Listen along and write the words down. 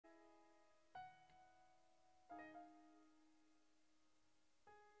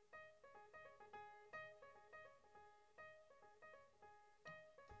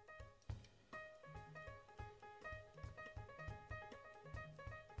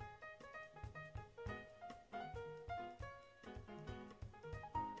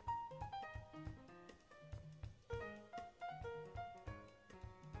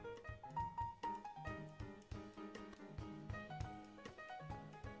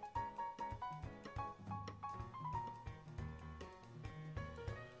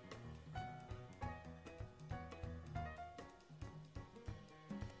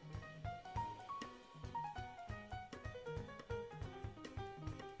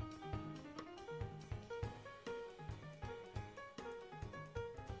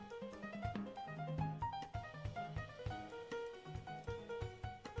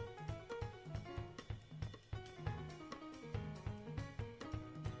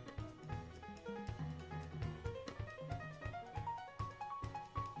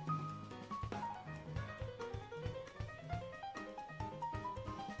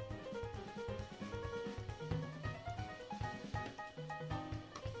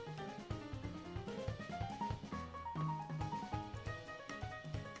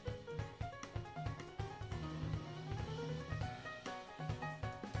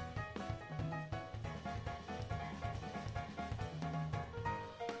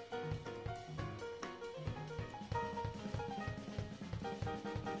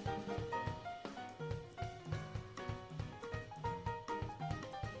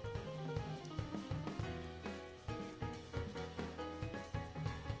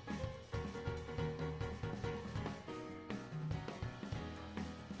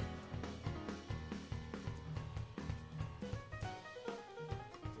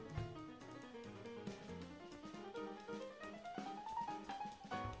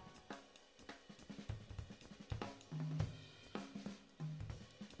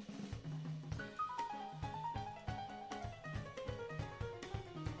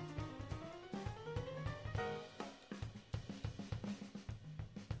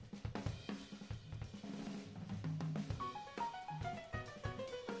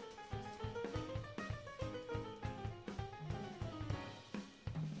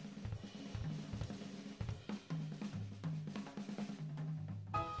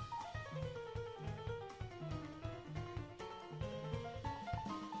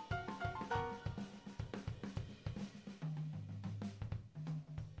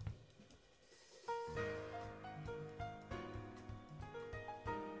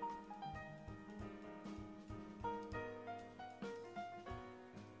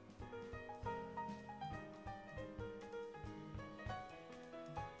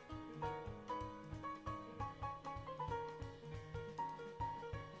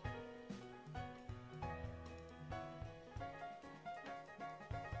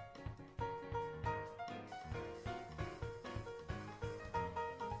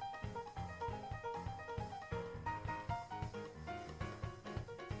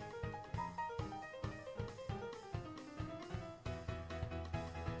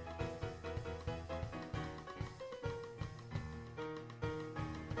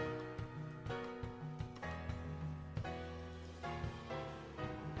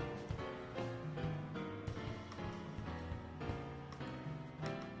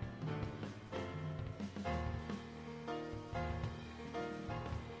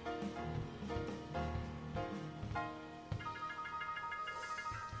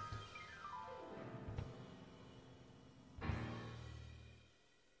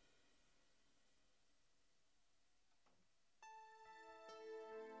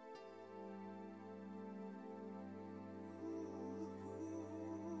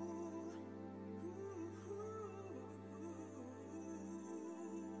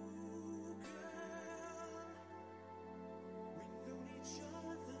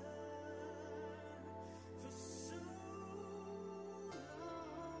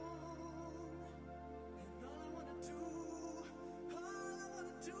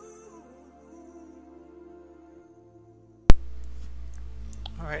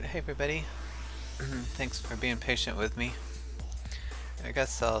Alright, hey everybody. Thanks for being patient with me. I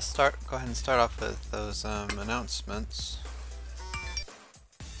guess I'll go ahead and start off with those announcements.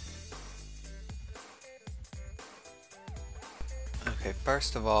 Okay,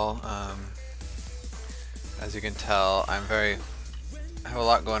 first of all, as you can tell, I have a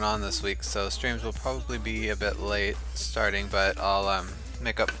lot going on this week, so streams will probably be a bit late starting, but I'll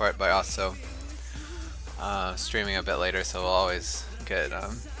make up for it by also streaming a bit later, so we'll always get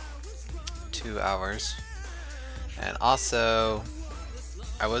 2 hours. And also,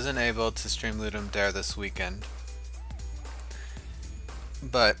 I wasn't able to stream Ludum Dare this weekend,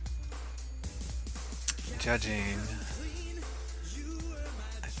 but judging,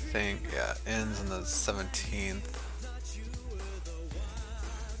 I think, yeah, ends on the 17th.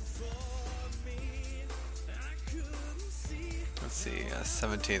 Let's see,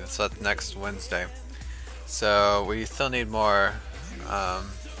 17th, so that's next Wednesday. So we still need more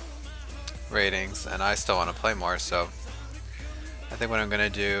ratings, and I still want to play more, so I think what I'm going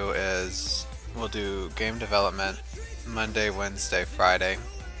to do is we'll do game development Monday, Wednesday, Friday,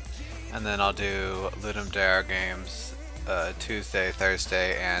 and then I'll do Ludum Dare games Tuesday,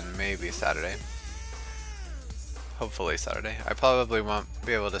 Thursday, and maybe Saturday. Hopefully Saturday. I probably won't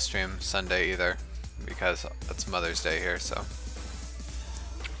be able to stream Sunday either because it's Mother's Day here, so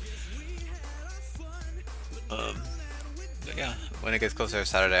but yeah, when it gets closer to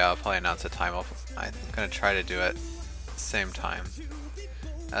Saturday, I'll probably announce a time. I'm gonna try to do it same time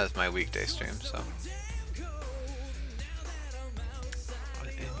as my weekday stream. So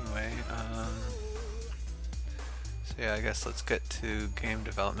anyway, so yeah, I guess let's get to game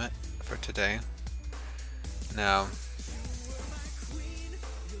development for today. Now,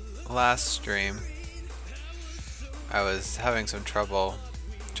 last stream, I was having some trouble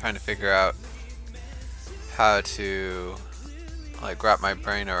trying to figure out how to wrap my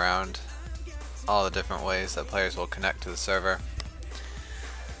brain around all the different ways that players will connect to the server,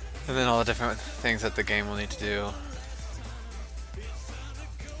 and then all the different things that the game will need to do.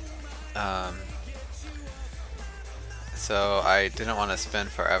 So I didn't want to spend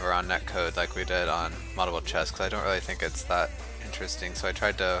forever on netcode like we did on Moddable Chess, because I don't really think it's that interesting. So I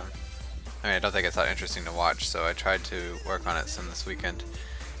tried to, I don't think it's that interesting to watch, so I tried to work on it some this weekend,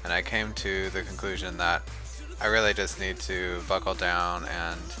 and I came to the conclusion that I really just need to buckle down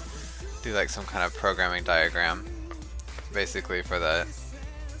and do like some kind of programming diagram, basically for the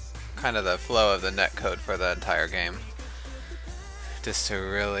kind of the flow of the netcode for the entire game, just to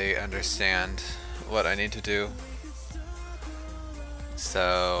really understand what I need to do.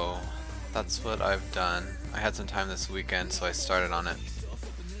 So that's what I've done. I had some time this weekend, so I started on it.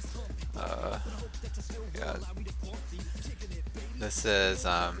 Yeah, this is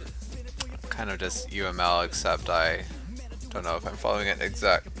kind of just UML, except I don't know if I'm following it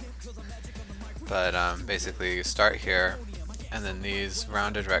exact. But basically you start here, and then these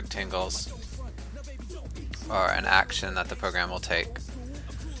rounded rectangles are an action that the program will take.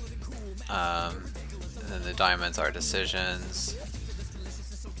 And then the diamonds are decisions.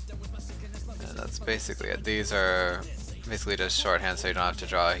 And that's basically it. These are basically just shorthand, so you don't have to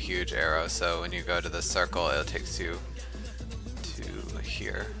draw a huge arrow. So when you go to the circle, it takes you to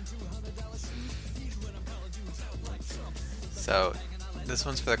here. So this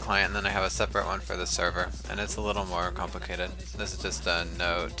one's for the client, and then I have a separate one for the server, and it's a little more complicated. This is just a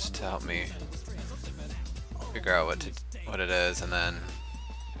note to help me figure out what it is, and then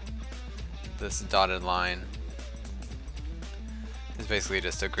this dotted line is basically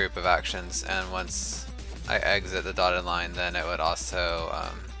just a group of actions, and once I exit the dotted line, then it would also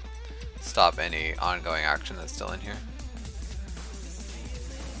stop any ongoing action that's still in here.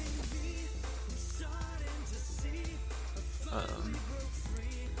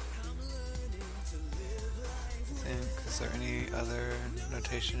 Is there any other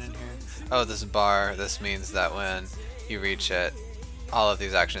notation in here? Oh, this bar, this means that when you reach it, all of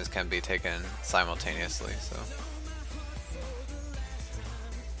these actions can be taken simultaneously, so.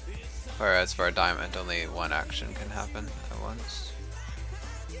 Whereas for a diamond, only one action can happen at once.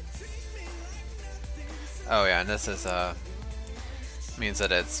 Oh yeah, and this is means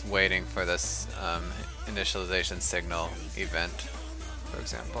that it's waiting for this initialization signal event, for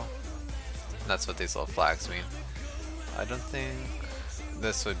example. And that's what these little flags mean. I don't think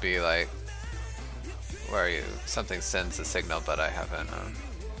this would be like where something sends a signal, but I haven't.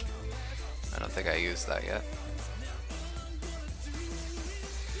 I don't think I used that yet.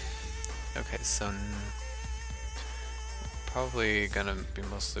 Okay, so probably gonna be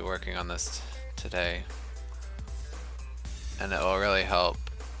mostly working on this today, and it will really help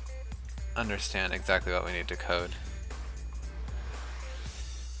understand exactly what we need to code.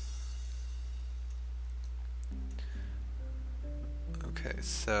 Okay,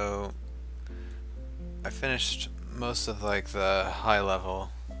 so I finished most of like the high level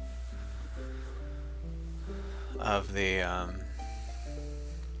of the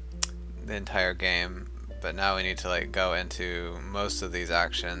entire game, but now we need to like go into most of these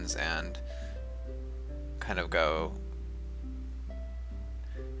actions and kind of go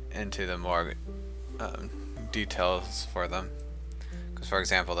into the more details for them. Because for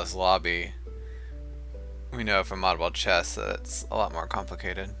example, this lobby, we know from moddable chess that it's a lot more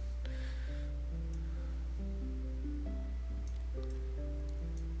complicated.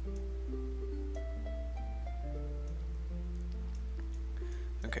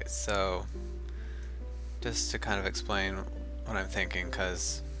 Okay, so just to kind of explain what I'm thinking,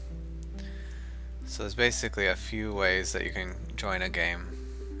 because so there's basically a few ways that you can join a game.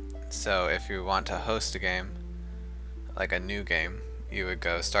 So if you want to host a game, like a new game, you would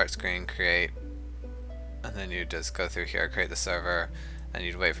go start screen, create, and then you just go through here, create the server, and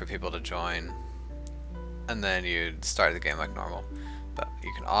you'd wait for people to join, and then you'd start the game like normal. But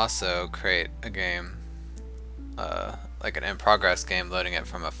you can also create a game, like an in-progress game, loading it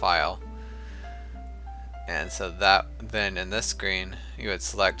from a file. And so that then in this screen you would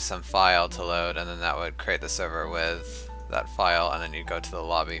select some file to load, and then that would create the server with that file, and then you'd go to the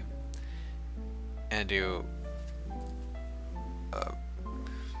lobby. And you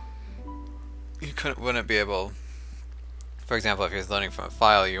wouldn't be able, for example, if you're loading from a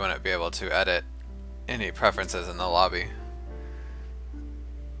file, you wouldn't be able to edit any preferences in the lobby.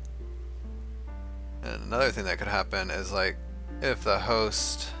 And another thing that could happen is like if the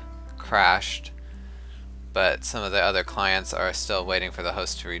host crashed, but some of the other clients are still waiting for the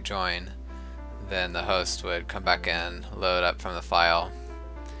host to rejoin, then the host would come back in, load up from the file,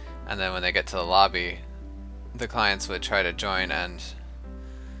 and then when they get to the lobby, the clients would try to join, and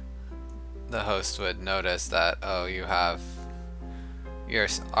the host would notice that, oh, you're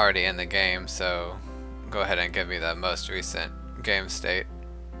already in the game, so go ahead and give me the most recent game state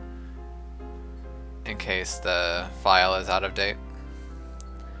in case the file is out of date.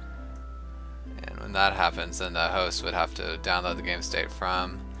 And when that happens, then the host would have to download the game state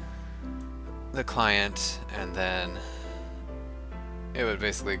from the client, and then it would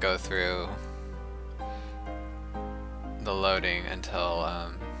basically go through the loading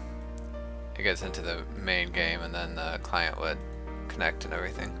until it gets into the main game, and then the client would connect and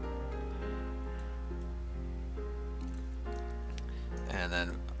everything. And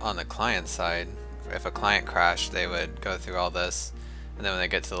then on the client side, if a client crashed, they would go through all this, and then when they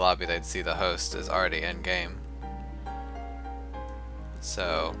get to the lobby, they'd see the host is already in game.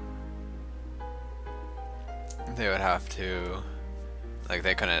 So they would have to, like,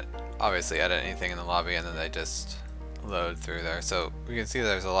 they couldn't obviously edit anything in the lobby, and then they just load through there. So we can see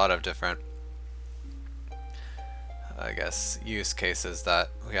there's a lot of different, I guess, use cases that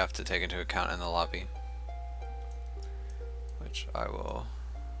we have to take into account in the lobby, which I will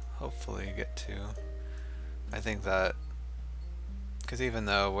hopefully get to. I think that, because even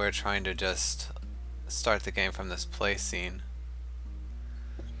though we're trying to just start the game from this play scene,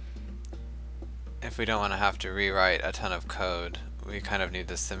 if we don't want to have to rewrite a ton of code, we kind of need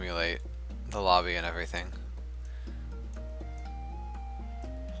to simulate the lobby and everything.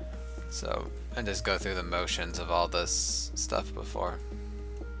 So, and just go through the motions of all this stuff before.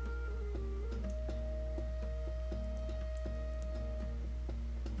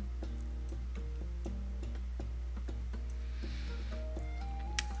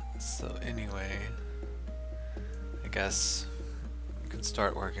 So anyway, I guess we can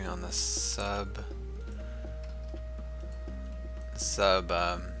start working on the sub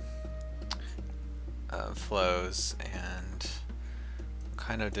flows, and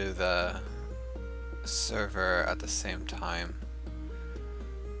kind of do the server at the same time,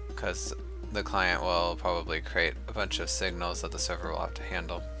 because the client will probably create a bunch of signals that the server will have to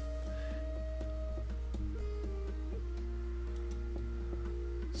handle.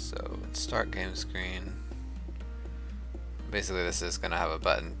 So start game screen. Basically this is going to have a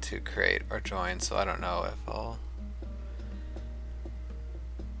button to create or join, so I don't know if I'll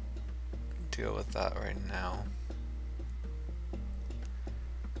deal with that right now.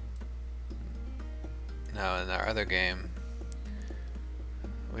 Now in our other game,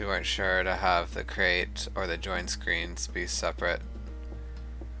 we weren't sure to have the create or the join screens be separate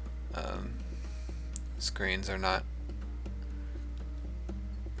screens or not.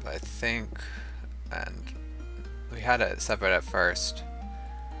 I think, and we had it separate at first,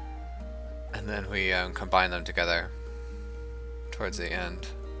 and then we combined them together towards the end.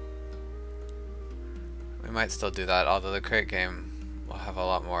 We might still do that, although the create game will have a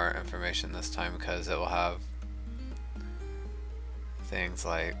lot more information this time, because it will have things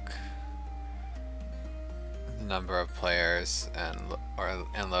like the number of players and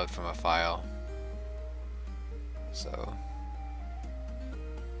load from a file. So,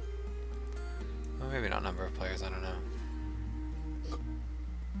 well, maybe not number of players, I don't know.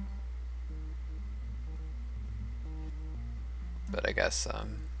 But I guess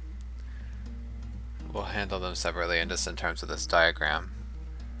we'll handle them separately and just in terms of this diagram.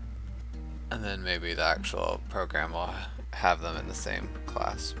 And then maybe the actual program will have them in the same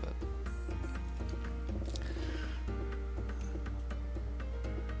class. But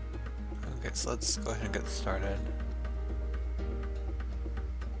okay, so let's go ahead and get started.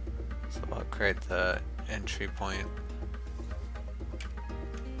 So I'll create the entry point.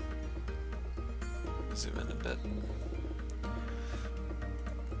 Zoom in a bit.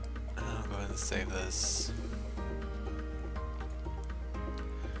 And I'll go ahead and save this.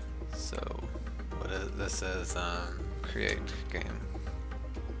 So this is create game.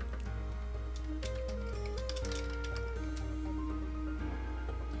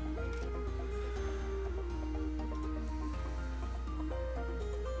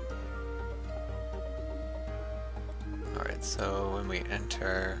 Alright, so when we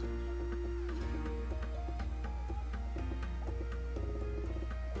enter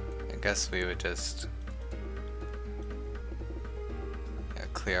I guess we would just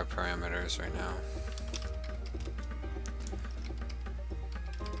clear parameters right now.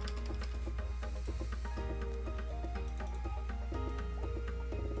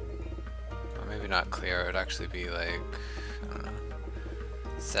 Or maybe not clear, it would actually be like, I don't know,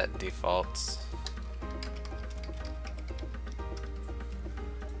 set defaults.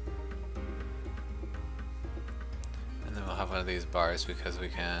 And then we'll have one of these bars because we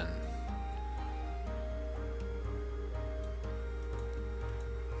can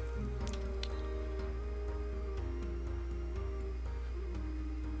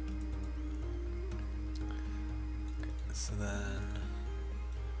so then,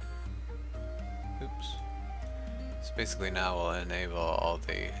 oops. So basically now we'll enable all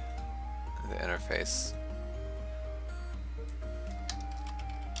the interface.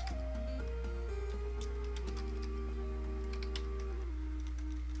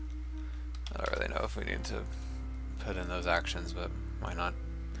 I don't really know if we need to put in those actions, but why not?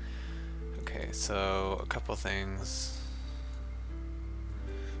 Okay, so a couple things.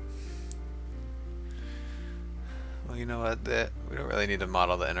 Well, you know what? We don't really need to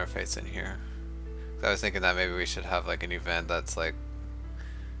model the interface in here. I was thinking that maybe we should have like an event that's like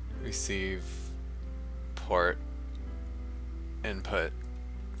receive port input.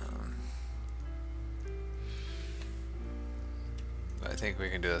 But I think we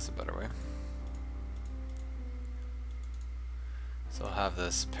can do this a better way. So we'll have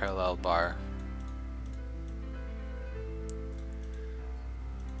this parallel bar.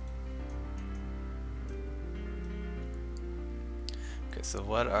 Okay, so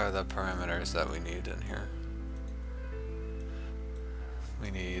what are the parameters that we need in here?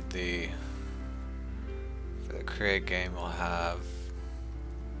 We need for the create game we'll have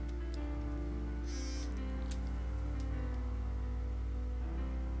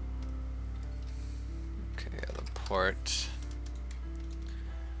the port,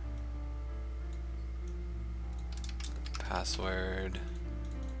 password,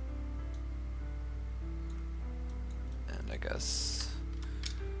 and I guess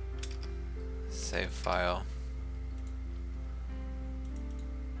save file.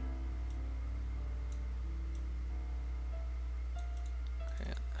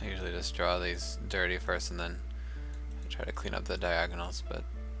 Okay, I usually just draw these dirty first and then I try to clean up the diagonals, but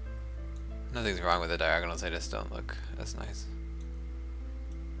nothing's wrong with the diagonals, they just don't look as nice.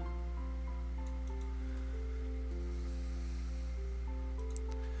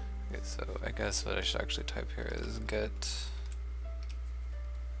 Okay, so I guess what I should actually type here is get,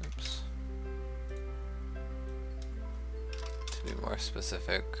 oops, to be more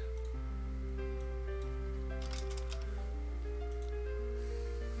specific.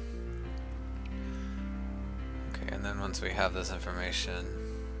 Okay, and then once we have this information,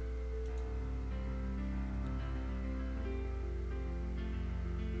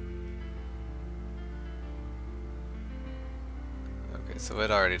 okay, so it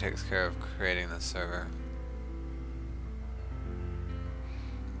already takes care of creating the server.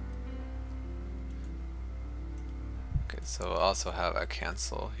 Okay, so we'll also have a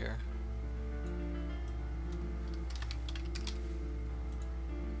cancel here.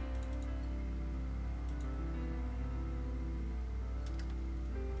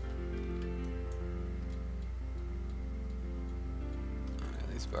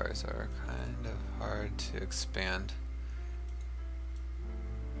 Okay, these bars are kind of hard to expand.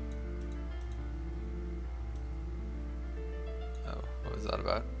 is that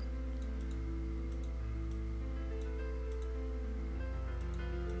about?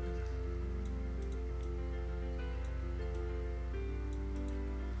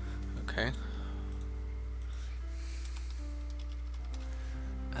 Okay.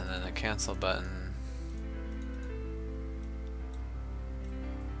 And then the cancel button.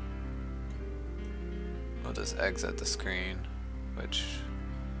 We'll just exit the screen, which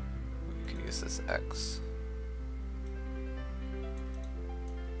we can use this X.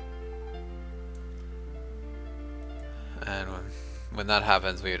 And when that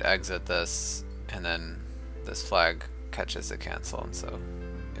happens, we would exit this, and then this flag catches the cancel, and so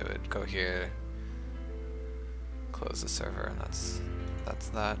it would go here, close the server, and that's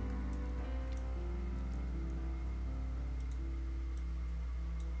that.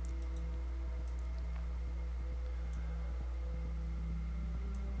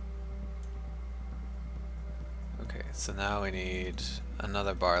 Okay, so now we need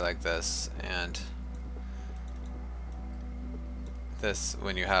another bar like this, and this,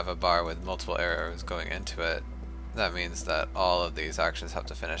 when you have a bar with multiple arrows going into it, that means that all of these actions have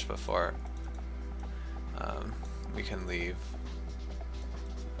to finish before we can leave.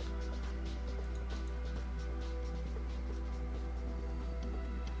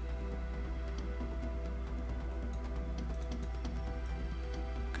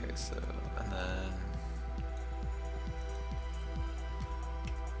 Okay, so, and then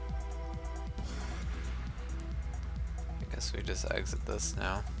I guess we just exit this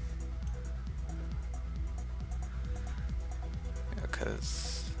now.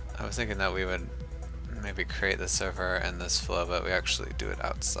 Because I was thinking that we would maybe create the server and this flow, but we actually do it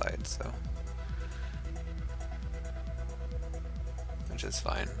outside, so which is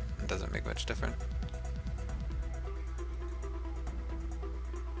fine. It doesn't make much difference.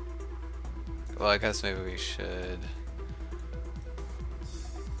 Well, I guess maybe we should.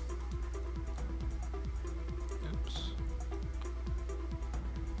 Oops.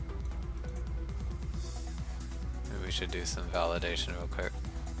 Maybe we should do some validation real quick.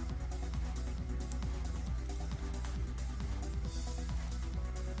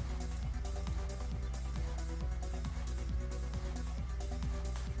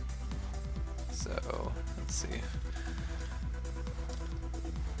 So let's see.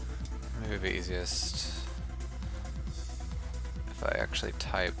 Maybe it'd be easiest if I actually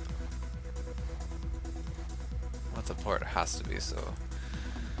type what the port has to be. So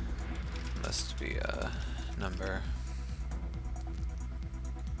it must be a number.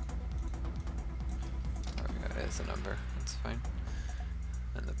 Oh yeah, it is a number. That's fine.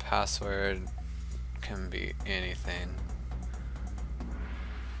 And the password can be anything.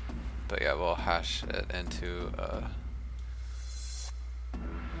 But yeah, we'll hash it into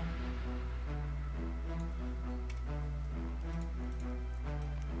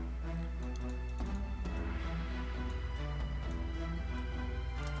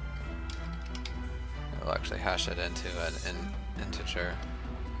we'll actually hash it into an integer.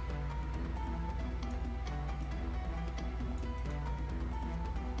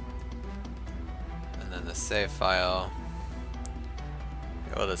 And then the save file.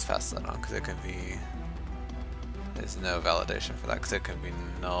 Well, let's pass that on because it could be. There's no validation for that because it could be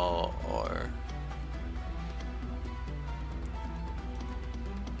null or.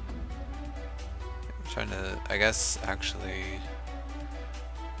 I'm trying to. I guess actually.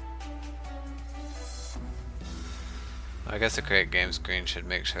 I guess the create game screen should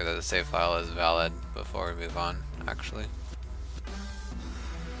make sure that the save file is valid before we move on, actually.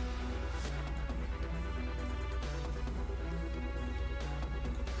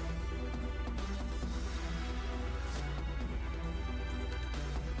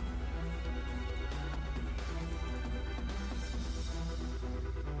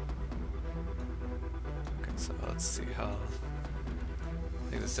 So let's see how. I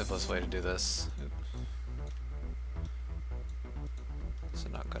think the simplest way to do this. Oops. So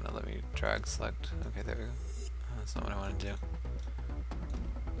not gonna let me drag select. Okay, there we go. That's not what I want to do.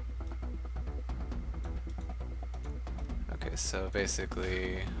 Okay, so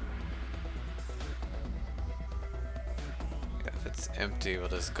basically, yeah, if it's empty, we'll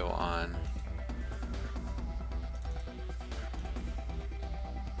just go on.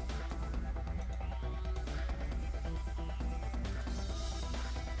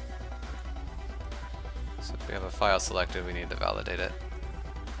 So if we have a file selected, we need to validate it.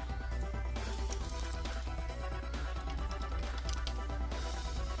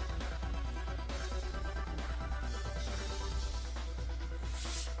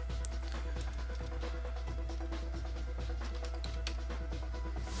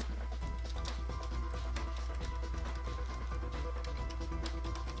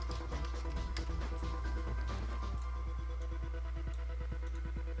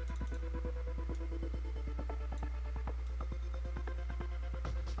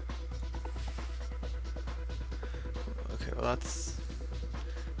 well that's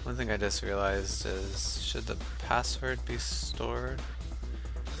one thing I just realized is, should the password be stored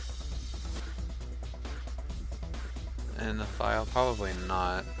in the file? Probably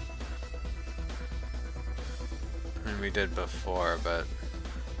not. I mean, we did before, but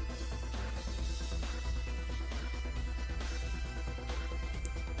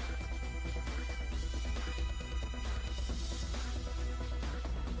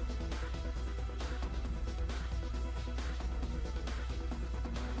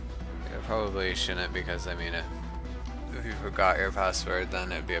it probably shouldn't, because I mean, if you forgot your password,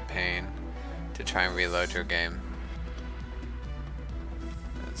 then it'd be a pain to try and reload your game.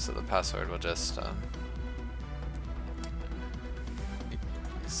 And so the password will just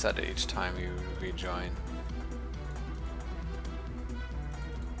set it each time you rejoin.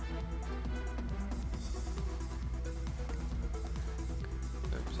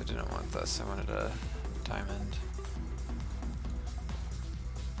 Oops, I didn't want this. I wanted a diamond.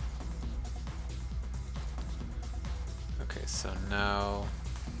 Okay, so now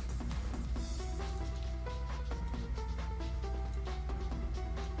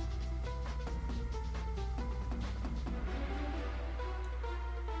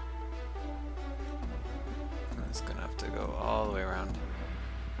it's gonna have to go all the way around.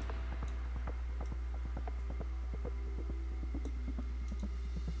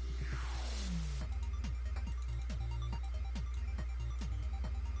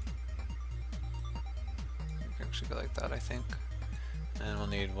 You can actually go like that, I think. And we'll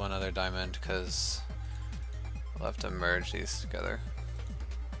need one other diamond because we'll have to merge these together.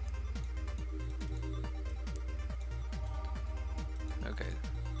 Okay,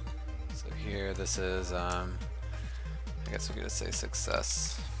 so here this is I guess we could just say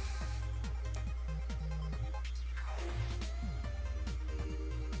success.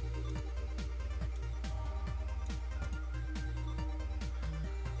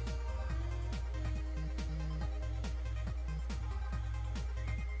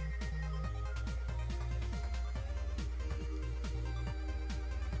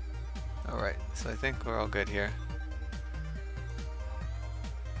 Alright, so I think we're all good here.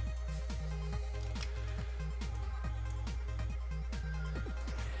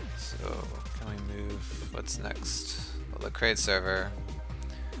 So, can we move, what's next? Well, the crate server.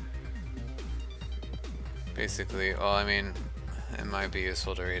 Basically, well, I mean, it might be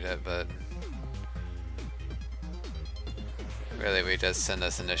useful to read it, but really we just send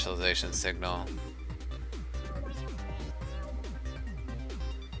this initialization signal.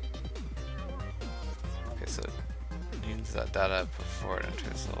 Okay, so it needs that data before it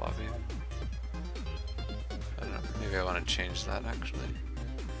enters the lobby. I don't know, maybe I want to change that actually.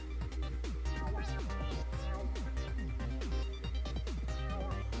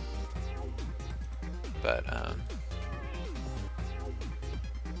 But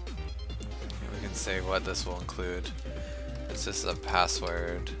we can say what this will include. It's just a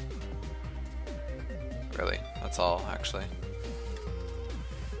password. Really, that's all actually.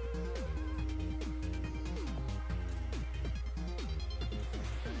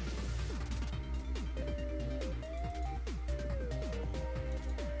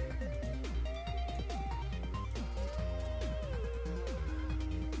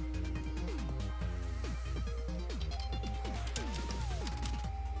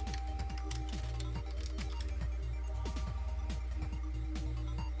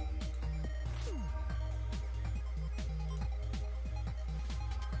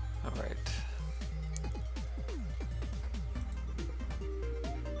 All right.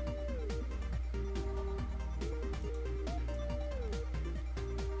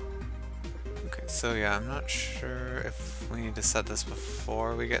 Okay, so yeah, I'm not sure if we need to set this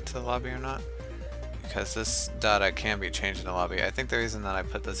before we get to the lobby or not, because this data can be changed in the lobby. I think the reason that I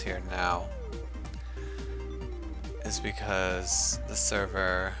put this here now is because the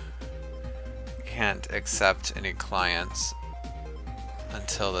server can't accept any clients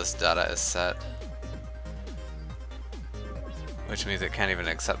until this data is set, which means it can't even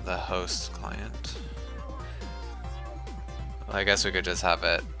accept the host client. Well, I guess we could just have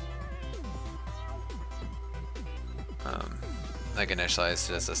it like initialized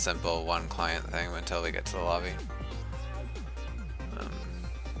to just a simple one client thing until we get to the lobby.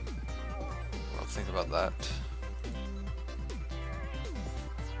 We'll think about that.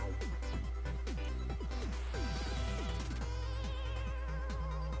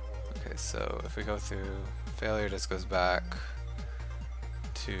 Okay, so if we go through, failure just goes back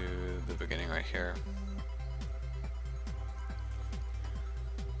to the beginning right here.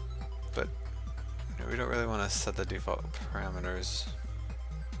 But we don't really want to set the default parameters,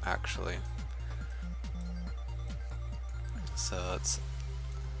 actually. So let's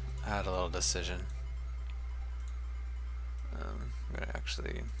add a little decision. I'm gonna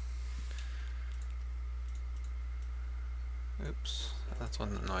actually, oops, that's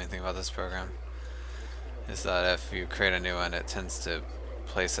one annoying thing about this program, is that if you create a new one, it tends to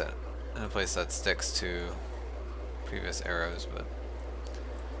place it in a place that sticks to previous arrows. But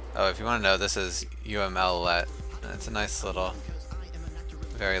oh, if you want to know, this is UML let. It's a nice little,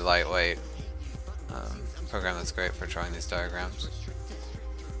 very lightweight program that's great for drawing these diagrams.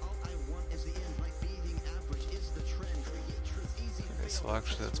 Okay, so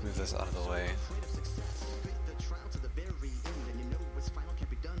actually let's move this out of the way.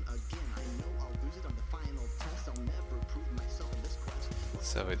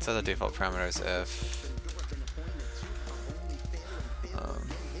 So we'd set the default parameters if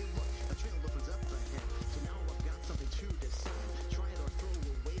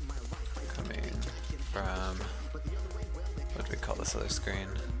coming from, what do we call this other screen?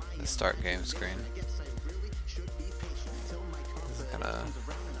 The start game screen. This is gonna,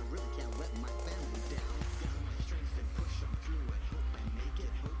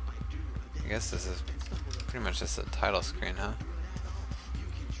 I guess this is pretty much just a title screen, huh?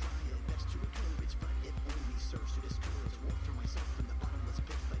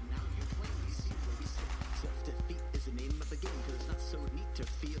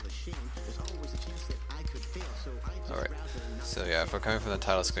 Alright, so yeah, if we're coming from the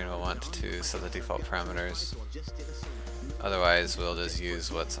title screen, we'll want to set the default parameters. Otherwise, we'll just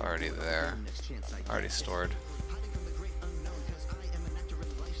use what's already there, already stored.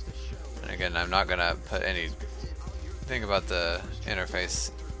 And again, I'm not gonna put anything about the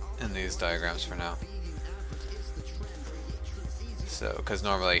interface in these diagrams for now. So, because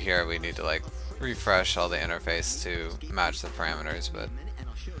normally here we need to like refresh all the interface to match the parameters, but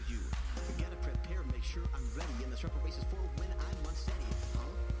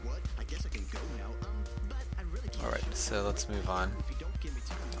alright, so let's move on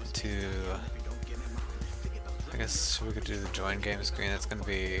to, I guess we could do the join game screen. It's going to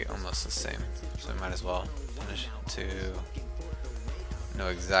be almost the same, so we might as well finish to know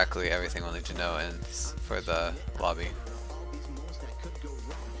exactly everything we'll need to know for the lobby.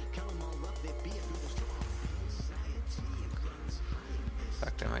 In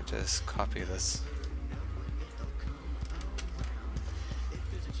fact, I might just copy this.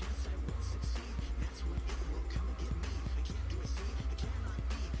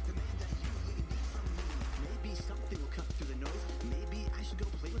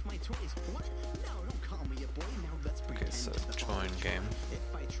 Okay, so join game.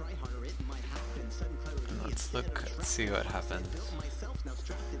 And let's see what happens.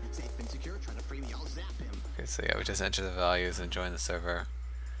 Okay, so yeah, we just enter the values and join the server.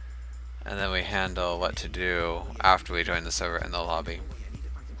 And then we handle what to do after we join the server in the lobby.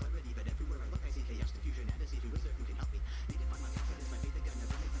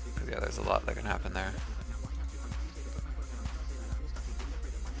 Yeah, there's a lot that can happen there.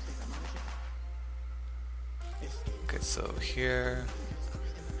 Okay, so here,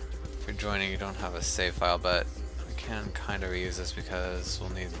 if you're joining, you don't have a save file, but we can kind of reuse this because we'll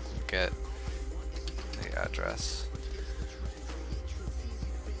need to get the address.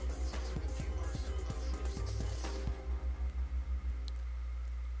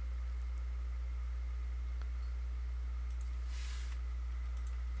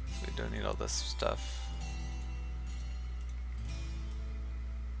 We don't need all this stuff.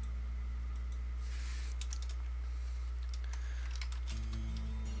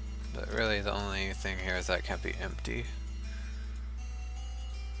 But really the only thing here is that it can't be empty.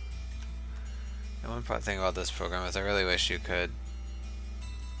 And one thing about this program is I really wish you could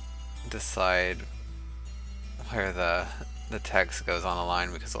decide where the text goes on a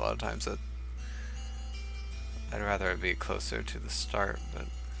line, because a lot of times I'd rather it be closer to the start, but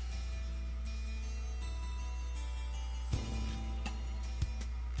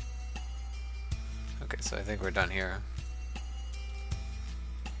okay, so I think we're done here.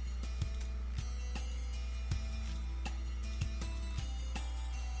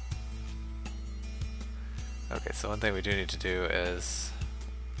 Okay, so one thing we do need to do is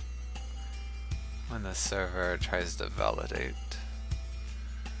when the server tries to validate,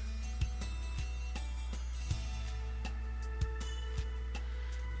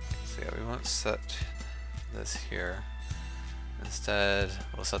 so yeah, we won't set this here. Instead,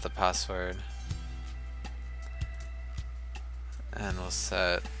 we'll set the password and we'll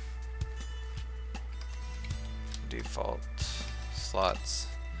set default slots.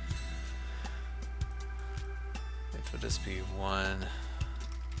 It would just be one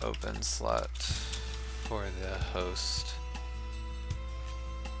open slot for the host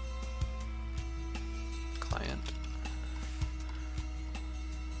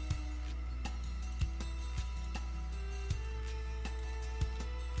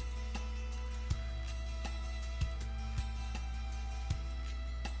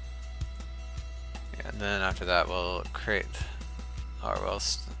then after that we'll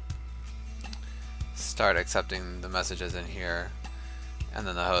start accepting the messages in here, and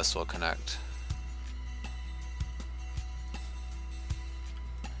then the host will connect.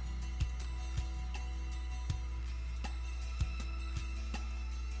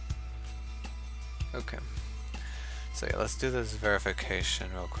 Okay, so yeah, let's do this verification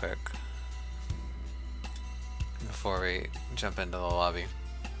real quick before we jump into the lobby.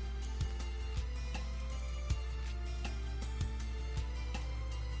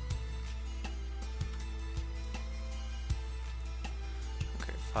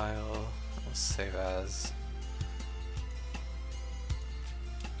 Okay, file, we'll save as.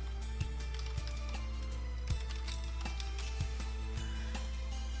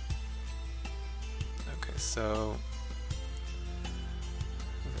 So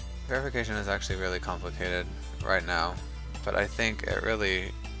verification is actually really complicated right now, but I think it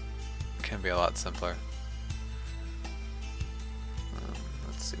really can be a lot simpler.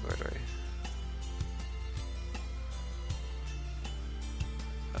 Let's see, where do I...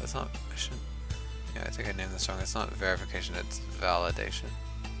 Oh, it's not... Yeah, I think I named this wrong. It's not verification, it's validation.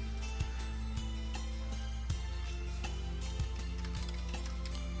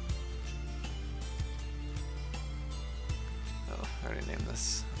 I already named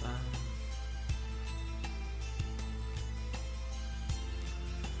this.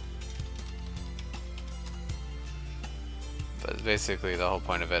 But basically the whole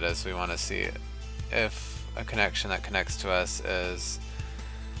point of it is we want to see if a connection that connects to us is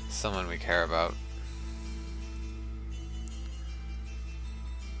someone we care about.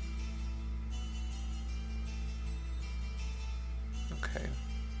 Okay.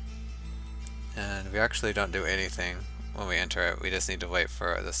 And we actually don't do anything when we enter it, we just need to wait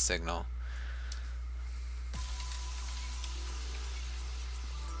for the signal.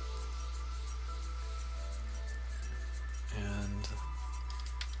 And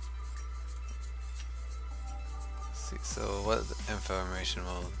let's see, so what information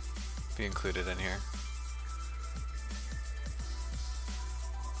will be included in here?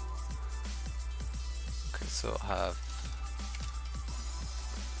 Okay, so we'll have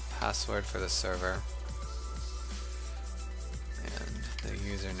password for the server, the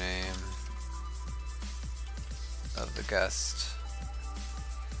username of the guest.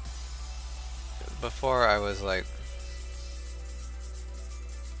 Before I was like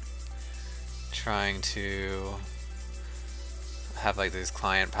trying to have like these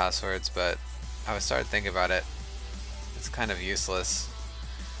client passwords, but I started thinking about it. It's kind of useless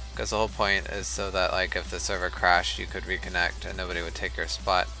because the whole point is so that like if the server crashed you could reconnect and nobody would take your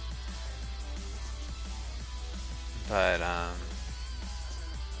spot. But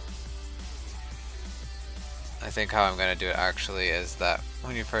I think how I'm going to do it actually is that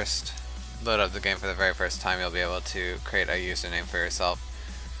when you first load up the game for the very first time, you'll be able to create a username for yourself,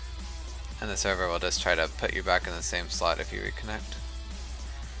 and the server will just try to put you back in the same slot if you reconnect.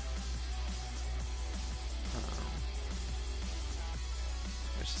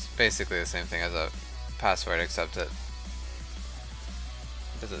 Which is basically the same thing as a password, except it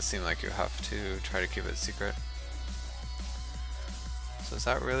doesn't seem like you have to try to keep it secret. So is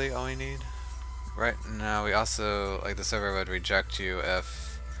that really all we need? Right now we also, like, the server would reject you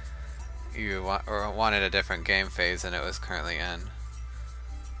if you wanted a different game phase than it was currently in.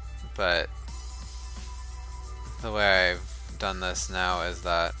 But the way I've done this now is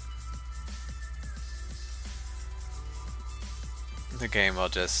that the game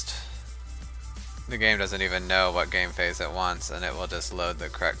doesn't even know what game phase it wants, and it will just load the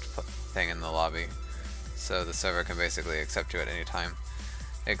correct thing in the lobby. So the server can basically accept you at any time,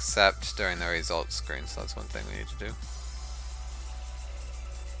 except during the results screen, so that's one thing we need to do.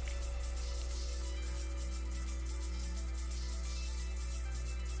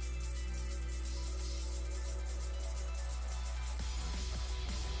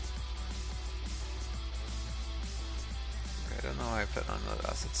 Okay, I don't know why I put unload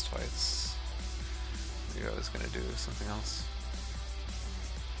assets twice. Maybe I was going to do something else.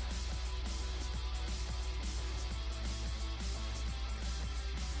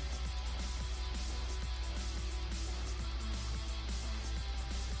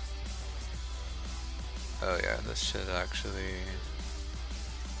 Oh yeah, this should actually...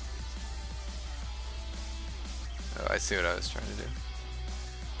 Oh, I see what I was trying to do.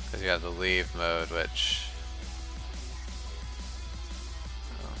 Because you have the leave mode, which...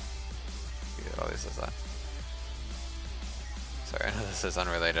 Oh, yeah, it always does that. Sorry, I know this is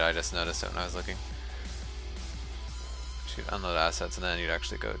unrelated, I just noticed it when I was looking. You'd unload assets, and then you'd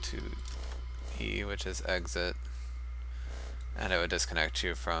actually go to E, which is exit, and it would disconnect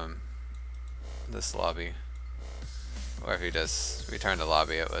you from this lobby. Or if you just return to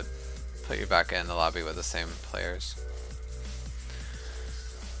lobby, it would put you back in the lobby with the same players.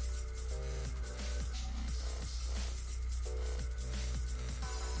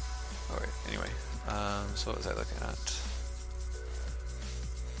 Alright, anyway, so what was I looking at?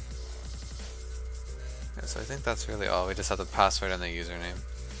 Yeah, so I think that's really all. We just have the password and the username.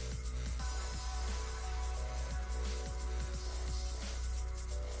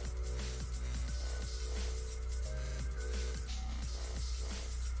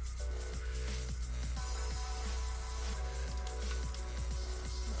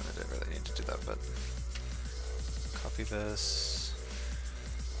 I didn't really need to do that, but copy this,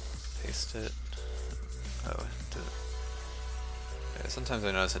 paste it. Oh, it did it. Yeah, sometimes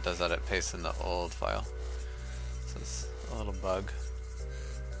I notice it does that, it pastes in the old file. So it's a little bug.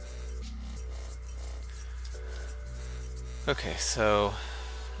 Okay, so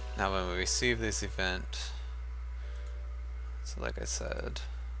now when we receive this event, so like I said,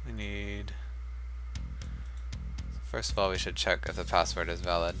 we need, first of all we should check if the password is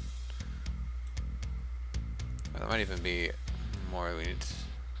valid. Or there might even be more we need.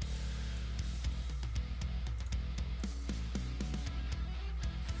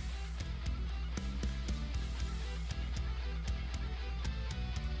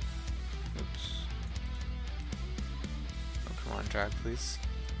 Drag, please.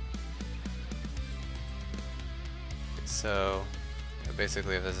 Okay, so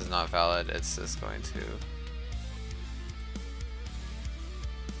basically if this is not valid, it's just going to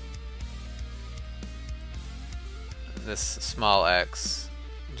this small x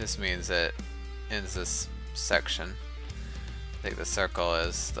just means it ends this section. I think the circle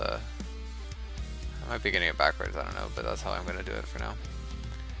is the, I might be getting it backwards, I don't know, but that's how I'm going to do it for now.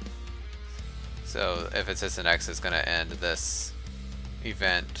 So if it's just an X, it's going to end this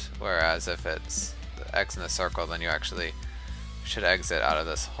event, whereas if it's the X in the circle, then you actually should exit out of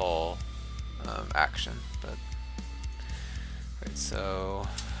this whole action. But right, so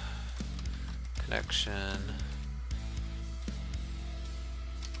connection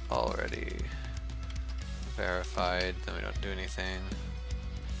already verified, then we don't do anything.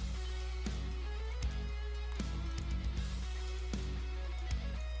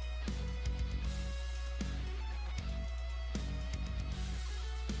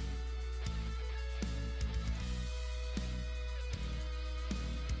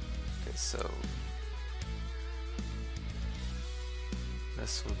 So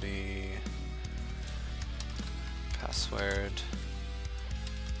this will be password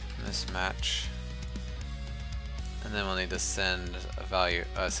mismatch, and then we'll need to send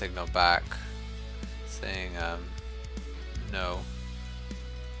a signal back saying no.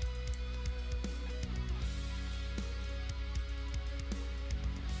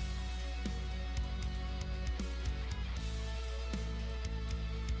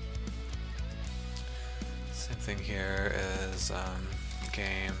 Thing here is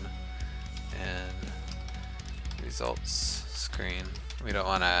game and results screen. We don't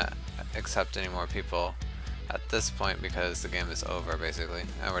want to accept any more people at this point because the game is over basically,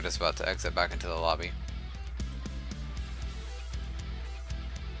 and we're just about to exit back into the lobby.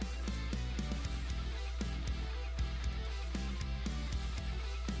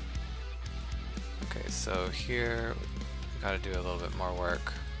 Okay, so here we got to do a little bit more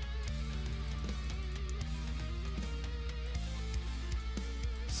work.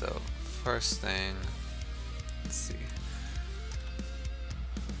 So first thing, let's see.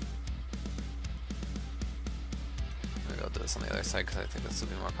 Maybe I'll do this on the other side because I think this will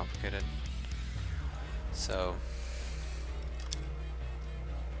be more complicated. So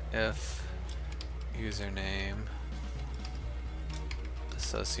if username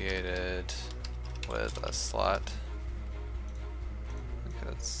associated with a slot, okay,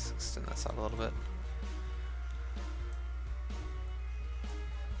 let's extend this out a little bit.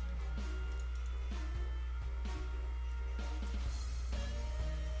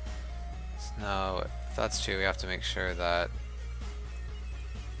 Now, if that's true, we have to make sure that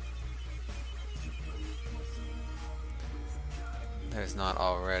there's not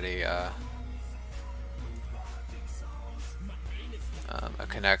already a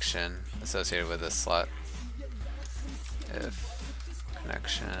connection associated with this slot. If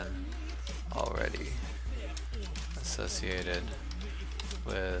connection already associated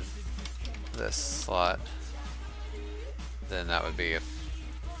with this slot, then that would be a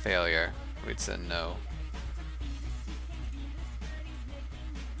failure. We'd send no.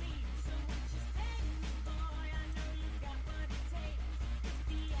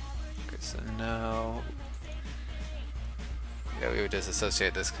 Okay, so no. Yeah, we would just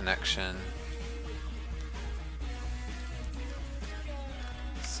associate this connection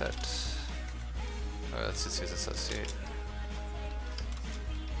exit. Or let's just use associate.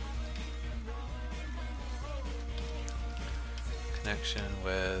 Connection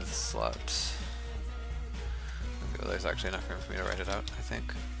with slot. Okay, well, there's actually enough room for me to write it out, I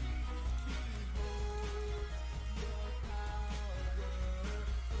think.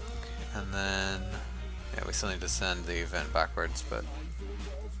 Okay, and then, yeah, we still need to send the event backwards, but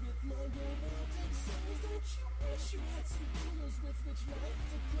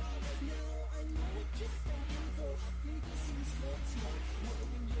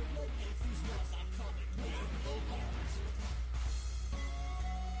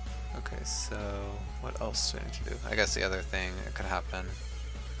okay, so what else do I need to do? I guess the other thing that could happen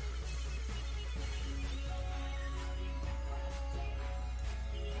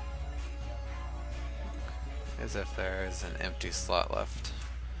is if there is an empty slot left.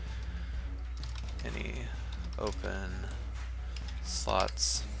 Any open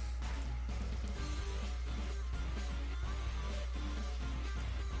slots.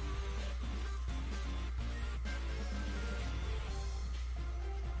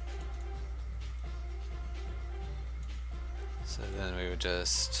 So then we would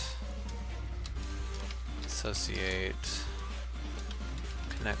just associate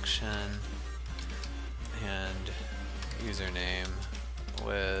connection and username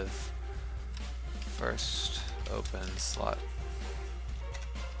with first open slot.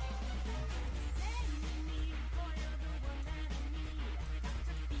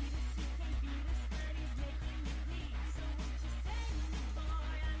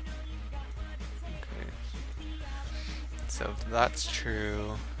 So if that's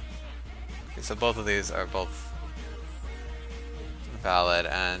true, okay, so both of these are both valid,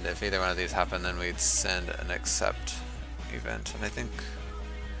 and if either one of these happen, then we'd send an accept event. And I think,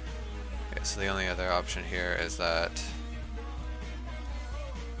 okay, so the only other option here is that,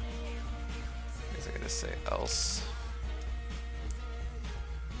 I guess I could just say else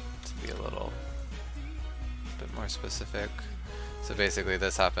to be a little bit more specific. So basically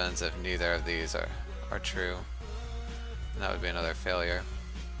this happens if neither of these are true. And that would be another failure.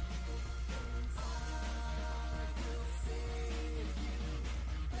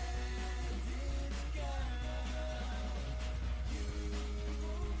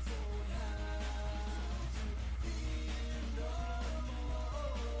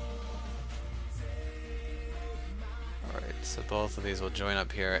 Alright, so both of these will join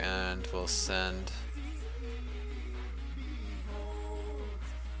up here and we'll send.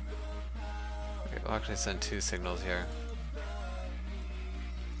 Okay, we'll actually send two signals here.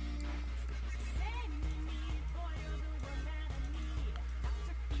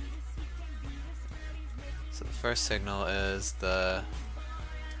 So the first signal is the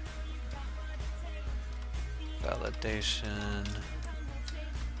validation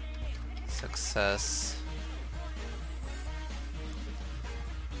success,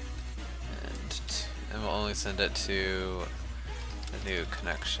 and we'll only send it to a new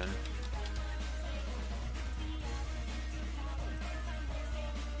connection.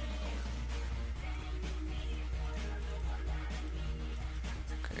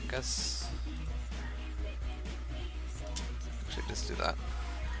 Okay, I guess actually just do that.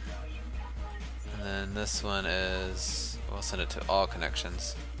 And then this one is, we'll send it to all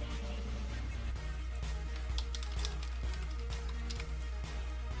connections.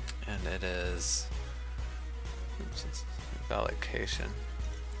 And it is, oops, it's validation.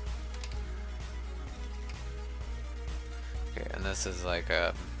 Okay, and this is like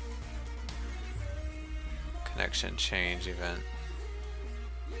a connection change event.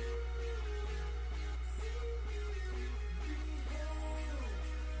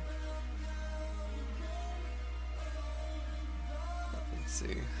 Let's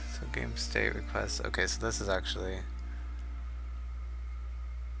see, so game state request. Okay, so this is actually,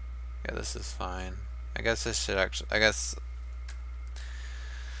 yeah, this is fine. I guess this should actually, I guess,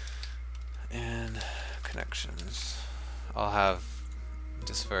 and connections. I'll have,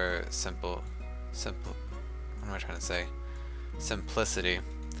 just for simple, what am I trying to say? Simplicity.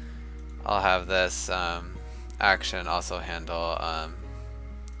 I'll have this action also handle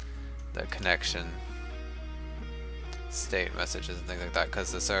the connection state messages and things like that,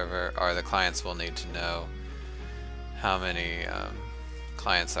 because the server or the clients will need to know how many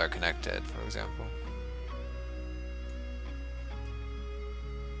clients are connected, for example.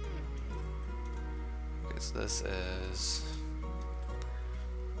 Okay, so this is,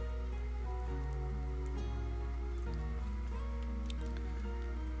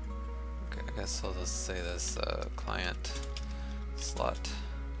 okay, I guess I'll just say this client slot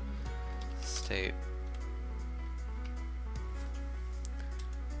state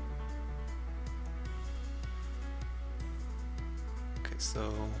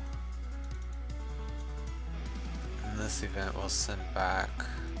So in this event we'll send back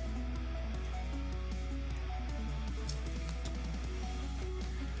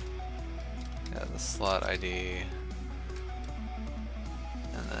the slot ID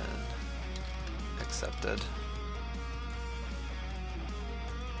and then accepted.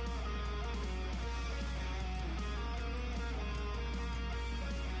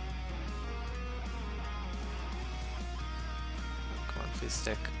 Come on, please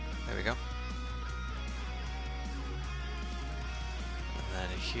stick. There we go. And then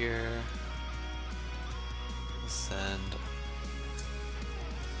here we'll send,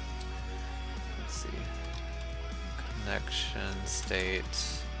 let's see, connection state,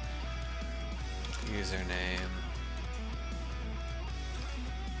 username,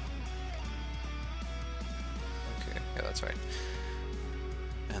 okay, yeah, that's right,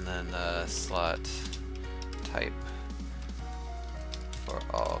 and then slot type for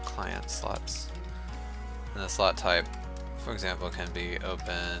all client slots. And the slot type, for example, can be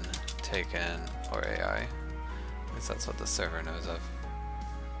open, taken, or AI. At least that's what the server knows of.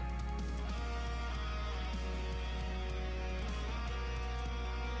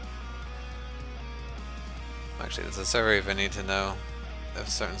 Actually, does the server even need to know if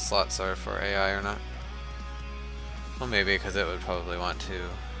certain slots are for AI or not? Well, maybe, because it would probably want to.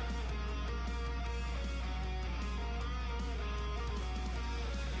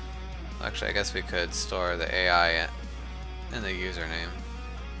 Actually, I guess we could store the AI in the username.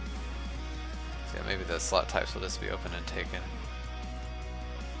 So yeah, maybe the slot types will just be open and taken.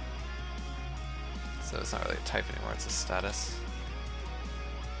 So it's not really a type anymore, it's a status.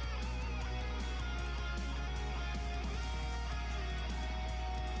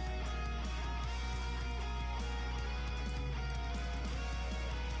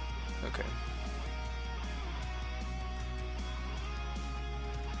 Okay.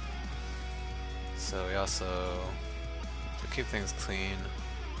 So we also, to keep things clean,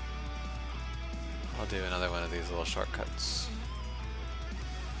 I'll do another one of these little shortcuts.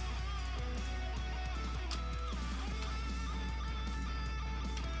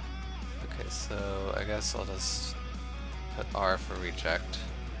 Okay, so I guess I'll just put R for reject.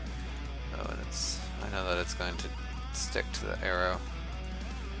 Oh, and I know that it's going to stick to the arrow.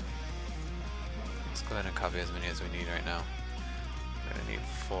 Let's go ahead and copy as many as we need right now. We're going to need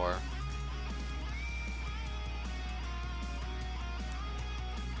 4.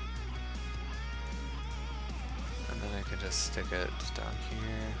 And then I can just stick it down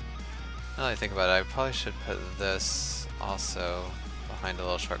here. Now that I think about it, I probably should put this also behind a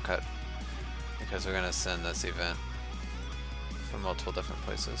little shortcut, because we're going to send this event from multiple different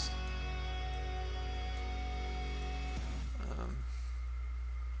places.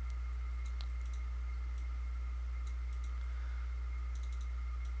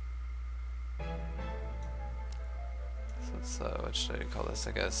 So what should I call this?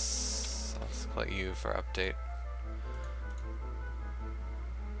 I guess I'll just call it U for update.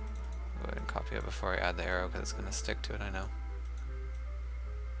 Go ahead and copy it before I add the arrow, because it's going to stick to it, I know.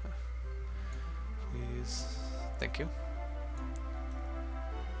 Please. Thank you.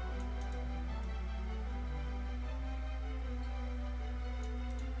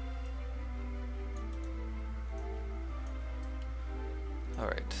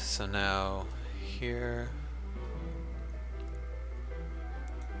 Alright, so now here.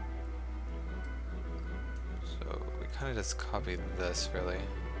 So we kind of just copied this, really.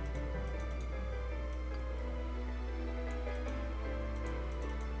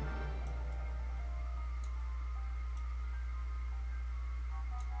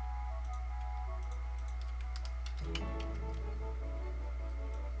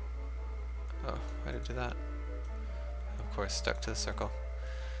 Oh, why did I do that? Of course, stuck to the circle.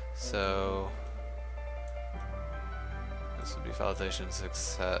 So this would be validation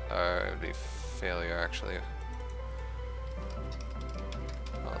success, or it would be failure actually.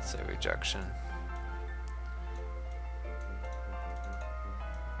 Well, let's say rejection.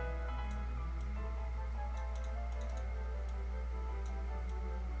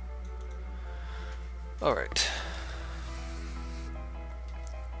 All right.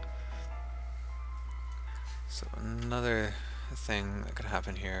 So another thing that could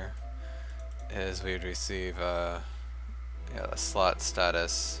happen here is we'd receive the slot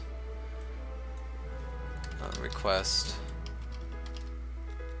status request,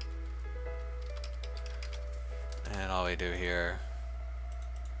 and all we do here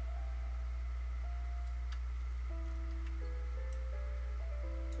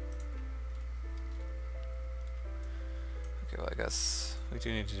well, I guess we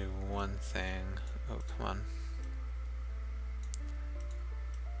do need to do one thing. Oh, come on.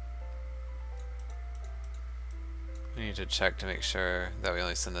 need to check to make sure that we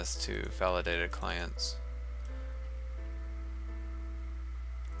only send this to validated clients.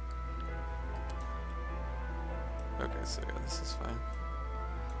 Okay, so yeah, this is fine.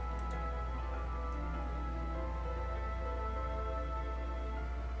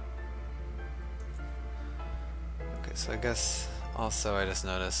 Okay, so I guess also I just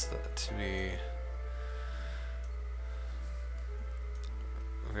noticed that to be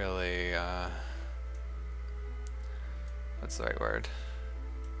really, what's the right word?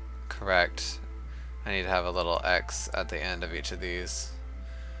 Correct. I need to have a little X at the end of each of these.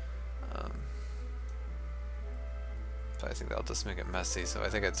 But I think that'll just make it messy, so I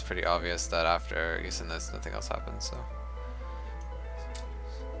think it's pretty obvious that after you send this, nothing else happens, so.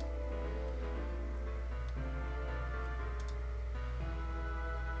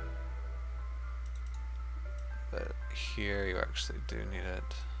 But here you actually do need it.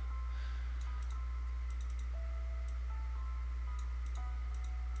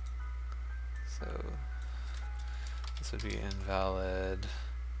 So this would be invalid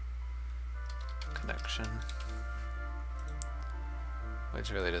connection, which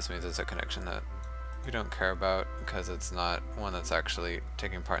really just means it's a connection that we don't care about because it's not one that's actually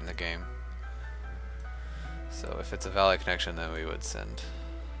taking part in the game. So if it's a valid connection, then we would send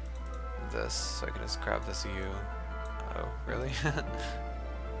this. So I can just grab this U. Oh, really?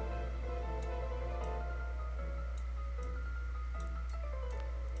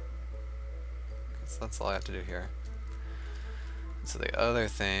 So that's all I have to do here. So the other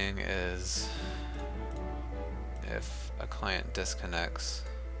thing is if a client disconnects,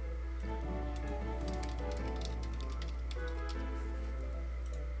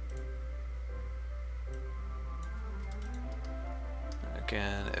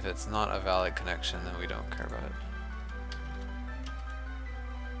 again, if it's not a valid connection, then we don't care about it.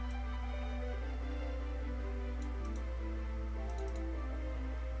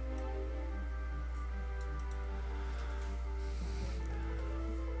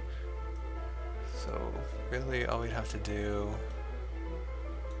 So really all we'd have to do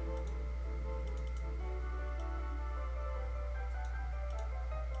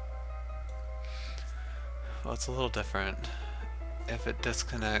well, it's a little different. If it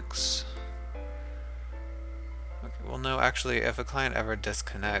disconnects, okay, well no, actually if a client ever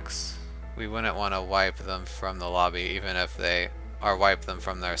disconnects, we wouldn't want to wipe them from the lobby even if they or wipe them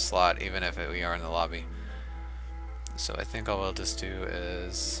from their slot even if we are in the lobby. So I think all we'll just do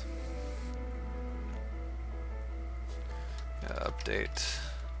is update,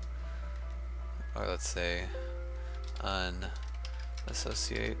 or let's say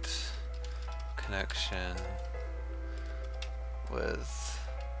unassociate connection with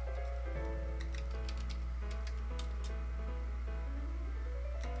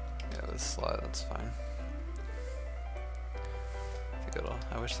this slot. That's fine. I think it'll.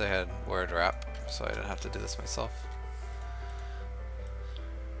 I wish they had word wrap so I didn't have to do this myself.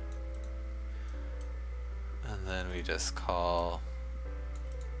 And then we just call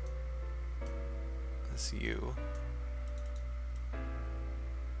this U.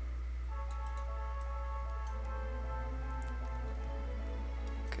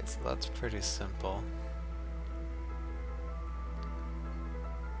 Okay, so that's pretty simple.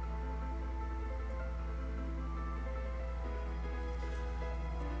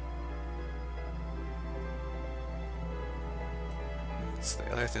 So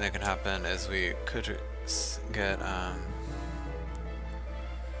the other thing that can happen is we could get okay,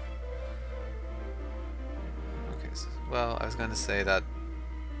 so, well, I was going to say that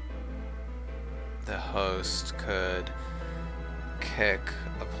the host could kick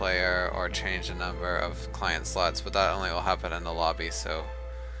a player or change the number of client slots, but that only will happen in the lobby, so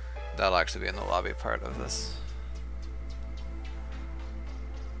that'll actually be in the lobby part of this.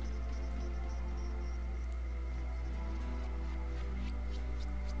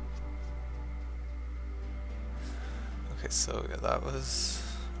 Okay, so yeah, that was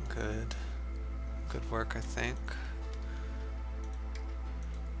good work, I think.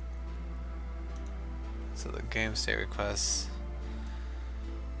 So the game state requests,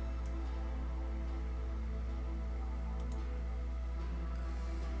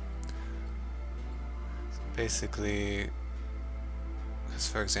 so basically,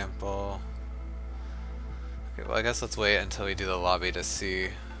 just for example, okay, well I guess let's wait until we do the lobby to see,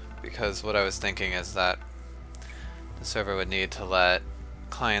 because what I was thinking is that the server would need to let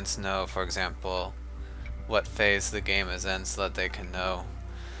clients know, for example, what phase the game is in so that they can know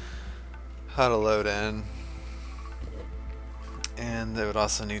how to load in. And they would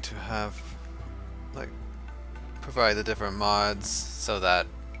also need to have, like, provide the different mods so that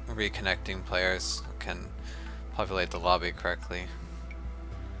reconnecting players can populate the lobby correctly.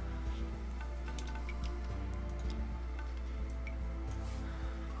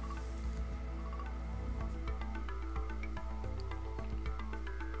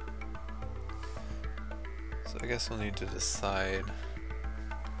 So I guess we'll need to decide.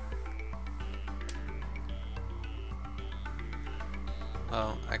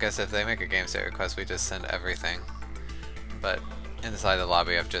 Well, I guess if they make a game state request, we just send everything. But inside the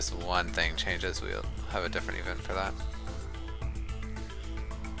lobby, if just one thing changes, we'll have a different event for that.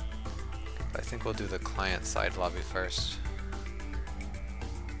 I think we'll do the client side lobby first.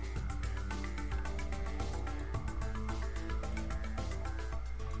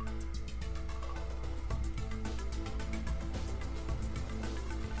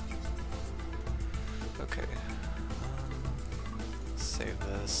 Okay. Save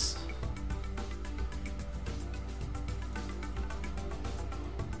this.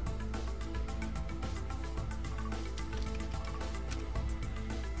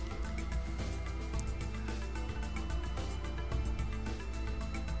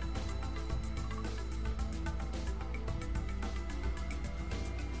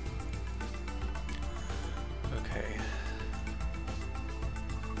 Okay.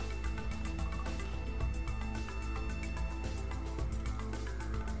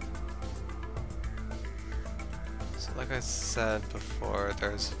 So like I said before,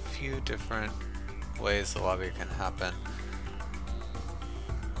 there's a few different ways the lobby can happen,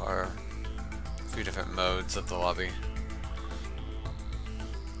 or a few different modes of the lobby.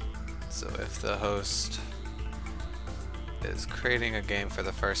 So if the host is creating a game for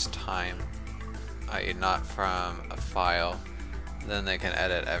the first time, i.e. not from a file, then they can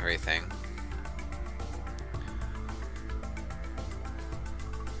edit everything.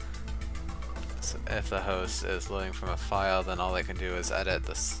 So if the host is loading from a file, then all they can do is edit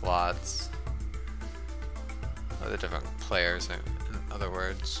the slots, or the different players, in other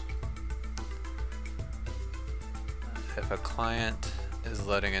words. If a client is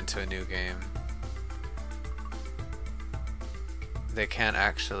loading into a new game, they can't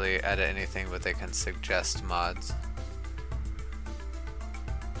actually edit anything, but they can suggest mods.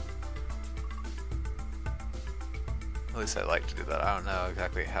 At least I like to do that. I don't know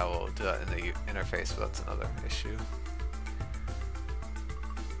exactly how we'll do that in the interface, but that's another issue.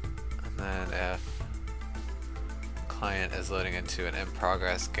 And then if the client is loading into an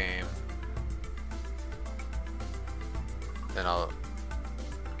in-progress game, then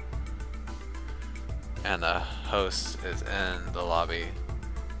and the host is in the lobby,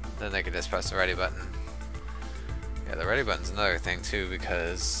 then they can just press the ready button. Yeah, the ready button's another thing too,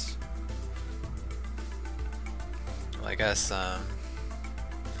 because well, I guess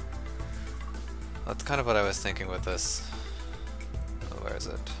that's kind of what I was thinking with this. Oh, where is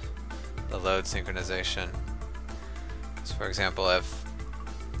it? The load synchronization. So for example, if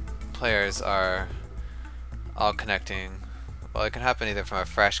players are all connecting, well, it can happen either from a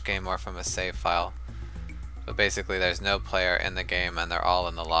fresh game or from a save file. But basically there's no player in the game and they're all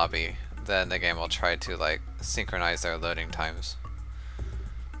in the lobby, then the game will try to like synchronize their loading times,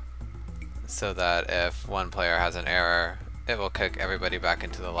 so that if one player has an error, it will kick everybody back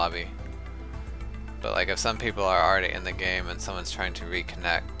into the lobby. But like if some people are already in the game and someone's trying to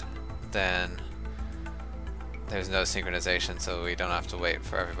reconnect, then there's no synchronization, so we don't have to wait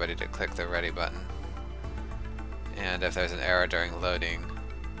for everybody to click the ready button. And if there's an error during loading,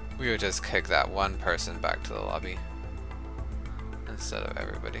 we would just kick that one person back to the lobby instead of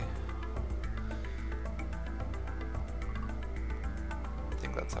everybody. I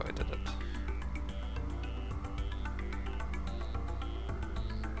think that's how I did it.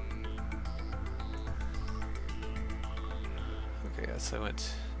 Okay, yeah, so I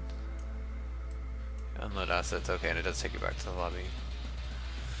went unload assets, okay, and it does take you back to the lobby.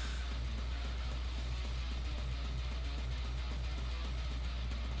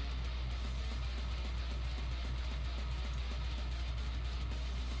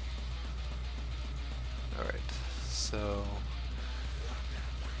 Alright, so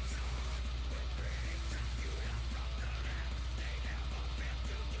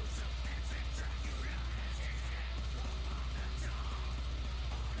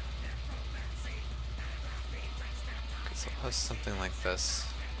I'll post something like this.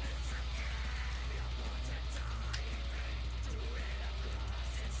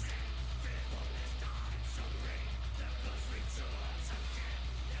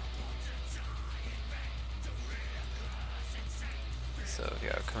 So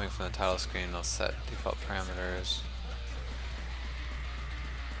yeah, coming from the title screen, I'll set default parameters.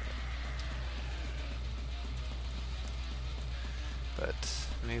 But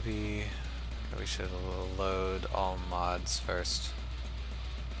maybe We should load all mods first.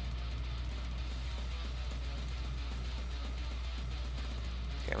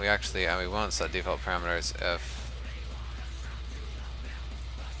 Okay, we actually, we won't set default parameters if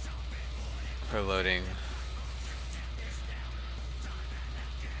we're loading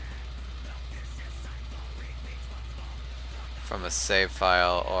from a save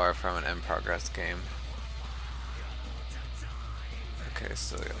file or from an in-progress game. Okay,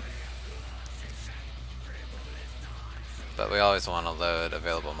 so but we always want to load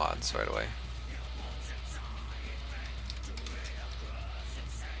available mods right away.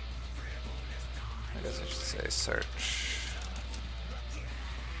 I guess I should say search.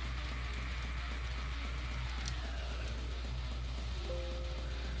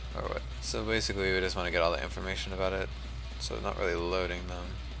 Or what? So basically we just want to get all the information about it, so not really loading them.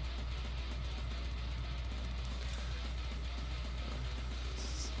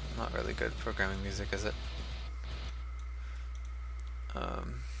 Not really good programming music, is it?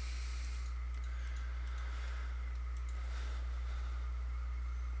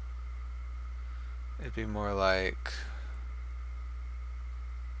 It'd be more like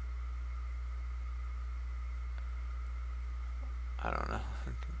I don't know.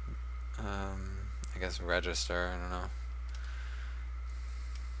 I guess register, I don't know.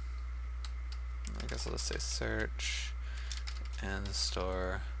 I guess I'll just say search and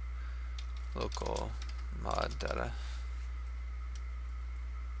store local mod data.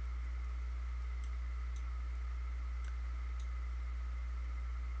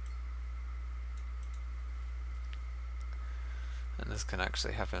 And this can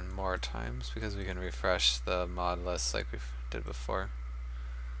actually happen more times because we can refresh the mod list like we did before.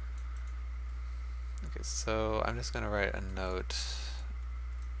 Okay, so I'm just going to write a note.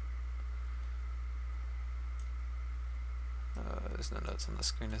 There's no notes on the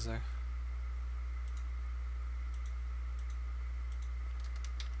screen, is there?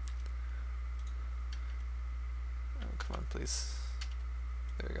 Oh, come on, please.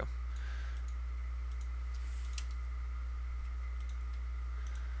 There we go.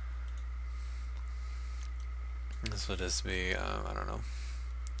 This will just be, I don't know,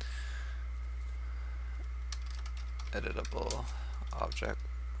 editable object.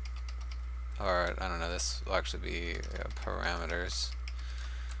 Or, I don't know, this will actually be parameters.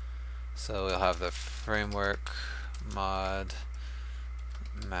 So we'll have the framework, mod,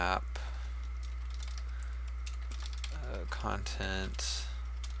 map, content,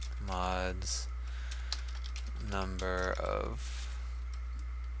 mods, number of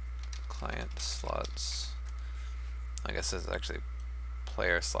client slots. I guess there's actually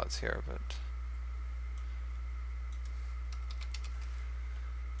player slots here, but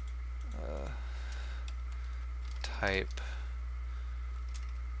type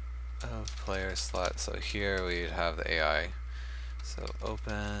of player slot. So here we'd have the AI. So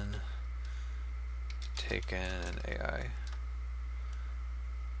open, taken, and AI.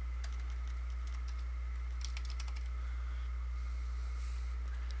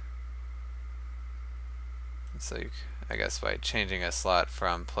 So you, I guess by changing a slot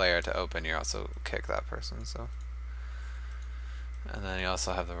from player to open, you also kick that person. So, and then you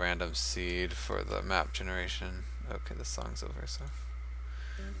also have the random seed for the map generation. Okay, the song's over. So.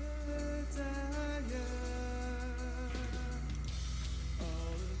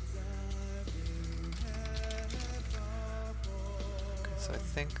 Okay, so I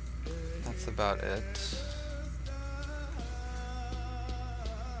think that's about it.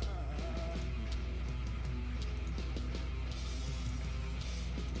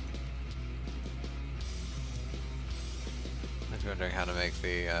 If you're wondering how to make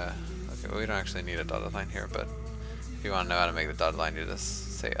the, okay, well, we don't actually need a dotted line here, but if you want to know how to make the dotted line, you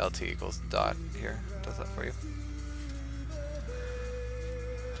just say lt equals dot here. It does that for you.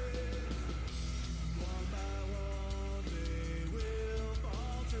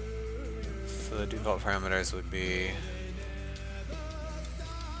 So the default parameters would be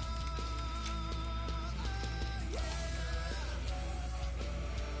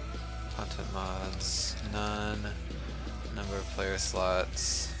content mods, none, number of player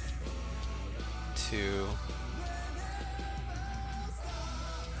slots, 2, okay,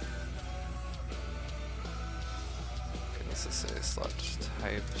 let's just say slot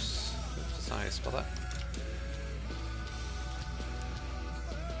types. Oops, that's not how you spell that.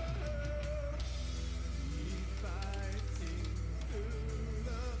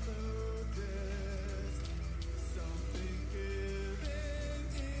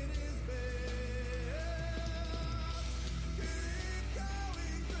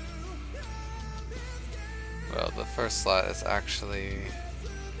 Well, the first slot is actually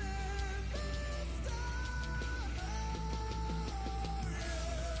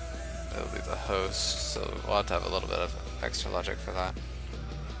probably the host, so we'll have to have a little bit of extra logic for that.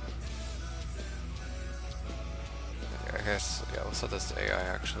 Okay, I guess, yeah, we'll set this to AI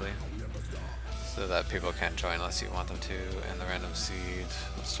actually, so that people can't join unless you want them to, and the random seed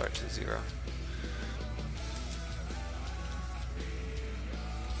will start to 0.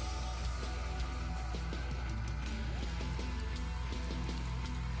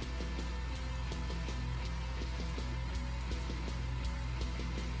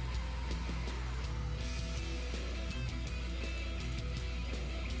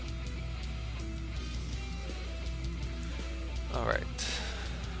 Alright,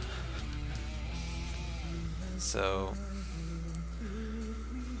 so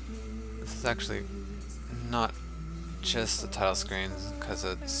this is actually not just the title screen, because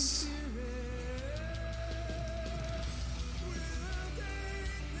it's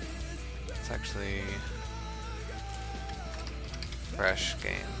actually fresh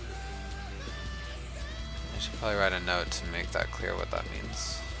game. I should probably write a note to make that clear what that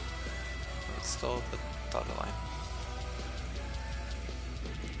means. It's still the dotted line.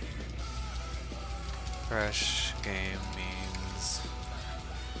 Fresh game means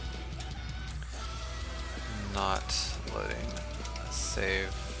not loading a save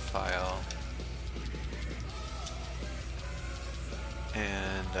file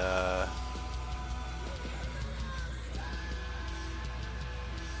and yeah,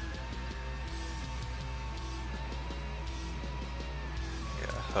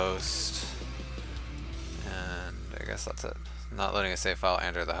 host, and I guess that's it. Not loading a save file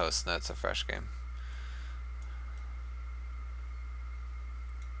and or the host, and that's a fresh game.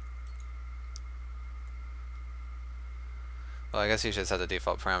 Well, I guess you should set the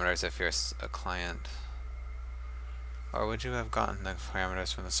default parameters if you're a client. Or would you have gotten the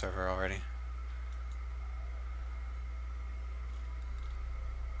parameters from the server already?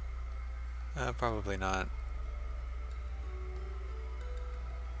 Probably not.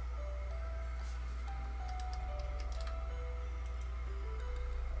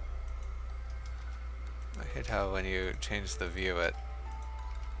 I hate how when you change the view it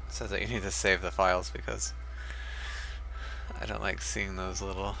says that you need to save the files, because I don't like seeing those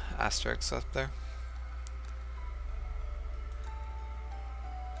little asterisks up there.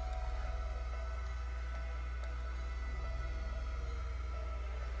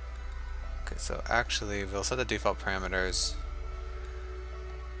 Okay, so actually we'll set the default parameters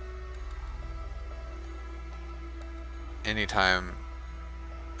anytime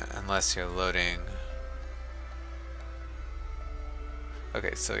unless you're loading.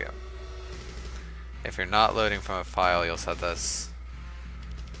 Okay, so yeah. If you're not loading from a file, you'll set this.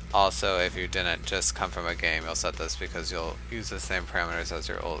 Also, if you didn't just come from a game, you'll set this because you'll use the same parameters as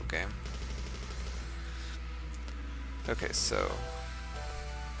your old game. Okay, so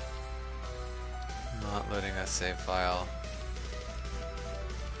not loading a save file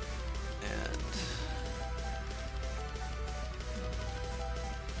and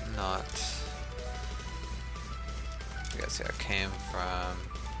not, I guess, yeah, came from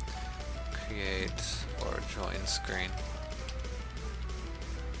create or join screen.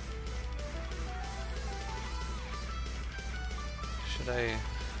 Should I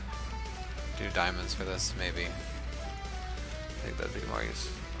do diamonds for this? Maybe. I think that'd be more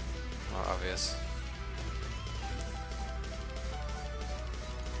obvious.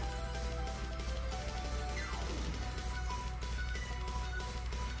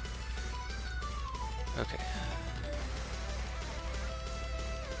 Okay.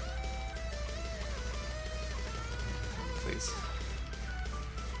 Please.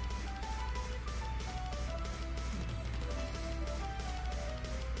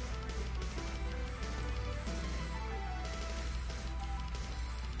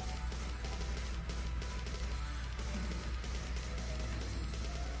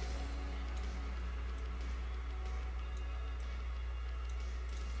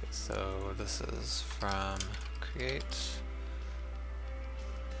 So this is from create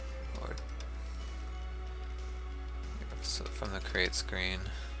or so from the create screen.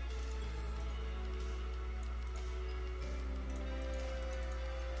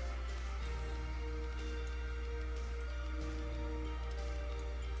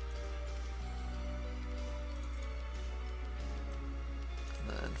 And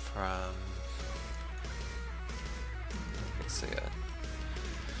then from, okay, so yeah,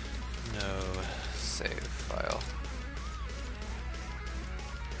 no save file.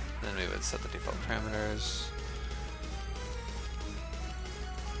 Then we would set the default parameters.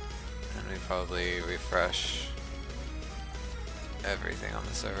 And we probably refresh everything on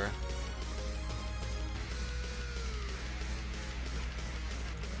the server.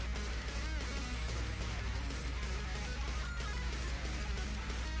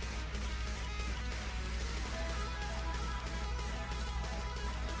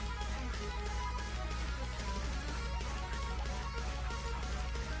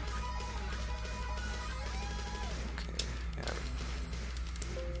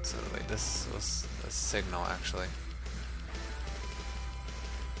 this was a signal actually.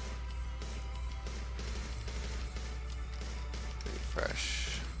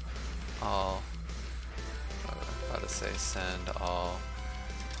 Refresh all. How to say send all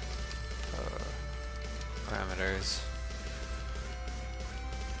parameters.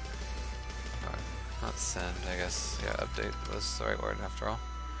 Or not send, I guess. Yeah, update was the right word after all.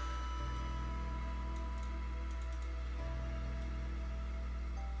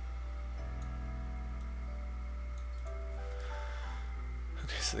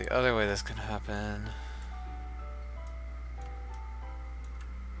 Okay, so the other way this can happen.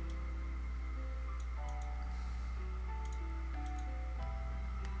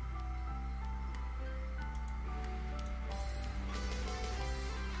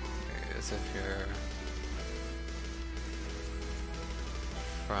 Is if you're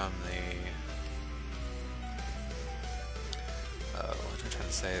from the what am I trying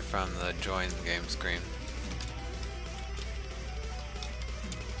to say, from the join game screen.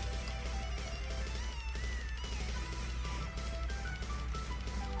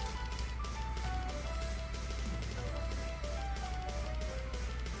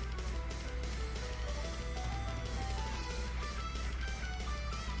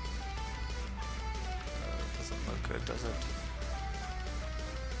 Doesn't look good, does it?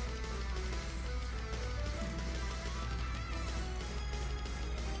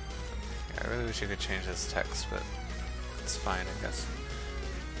 I really wish you could change this text, but it's fine, I guess.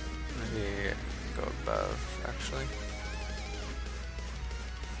 Maybe go above, actually.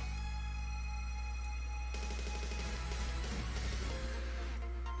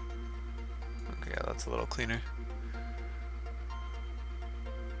 Okay, yeah, that's a little cleaner.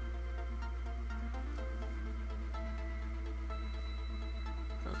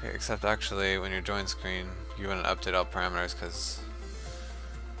 Okay, except actually, when you're join screen, you want to update all parameters because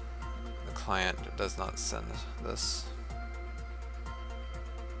the client does not send this.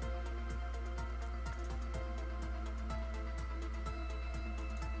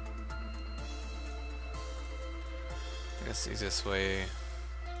 I guess the easiest way.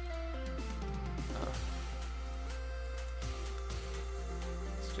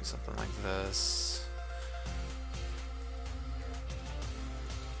 Let's do something like this.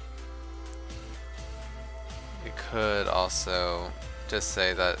 We could also just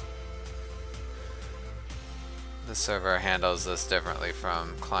say that the server handles this differently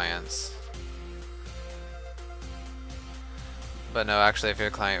from clients. But no, actually if you're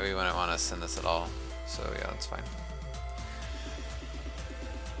a client we wouldn't want to send this at all. So yeah, that's fine.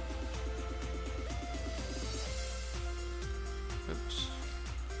 Oops.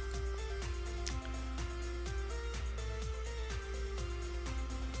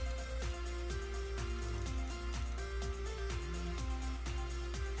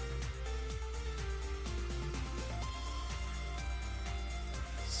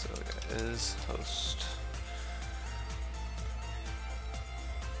 So it is host.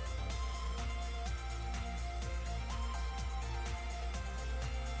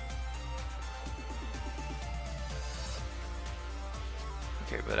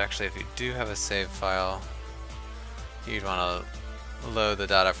 Okay, but actually if you do have a save file, you'd want to load the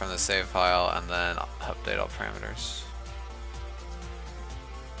data from the save file and then update all parameters.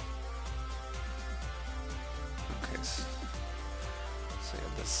 Okay, so yeah,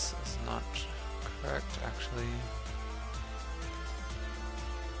 this is not correct actually.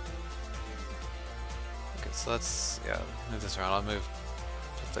 Okay, so let's move this around. I'll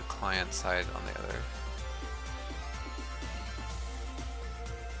put the client side on the other.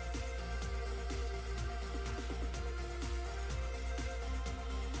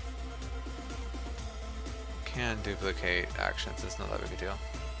 Can duplicate actions, it's not that big a deal.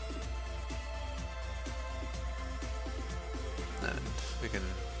 And we can,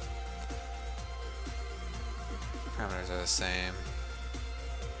 parameters are the same.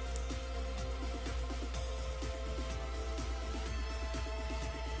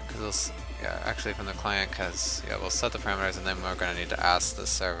 Because actually from the client, because we'll set the parameters and then we're going to need to ask the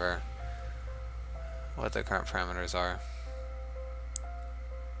server what the current parameters are.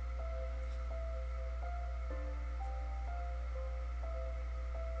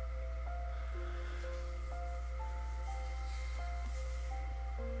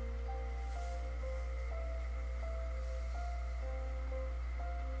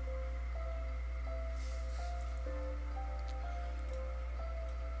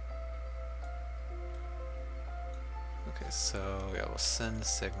 Okay, so we'll send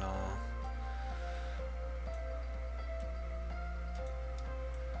signal.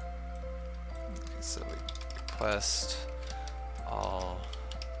 Okay, so we request all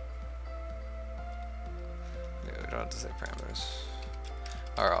have to say parameters.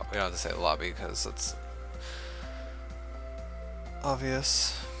 Or we don't have to say lobby because it's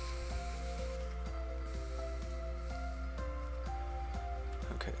obvious.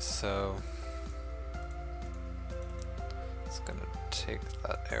 Okay, so it's gonna take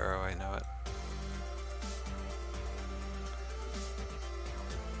that arrow, I know it.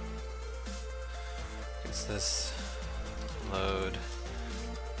 Is this load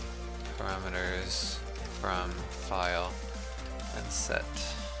parameters from file and set.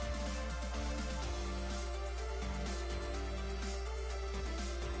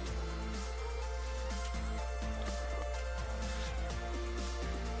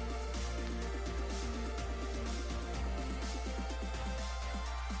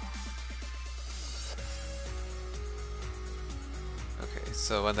 Okay,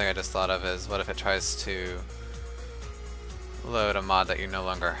 so one thing I just thought of is, what if it tries to load a mod that you no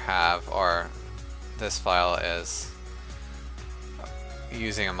longer have, or this file is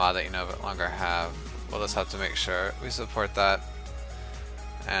using a mod that you no longer have? We'll just have to make sure we support that,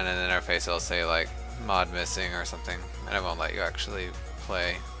 and in the interface it'll say like mod missing or something, and it won't let you actually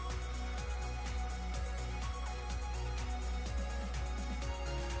play.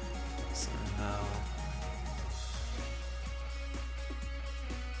 So now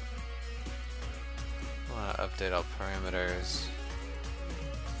I want to update all parameters.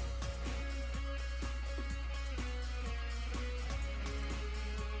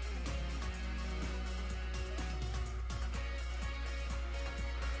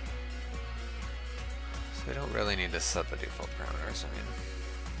 So we don't really need to set the default parameters. I mean,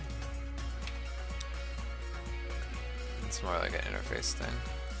 it's more like an interface thing,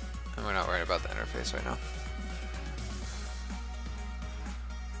 and we're not worried about the interface right now.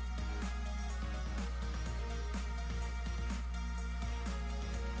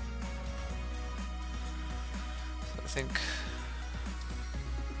 I think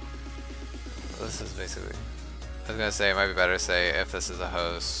this is basically, I was gonna say it might be better to say if this is a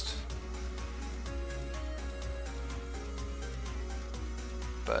host,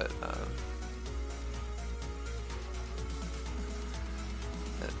 but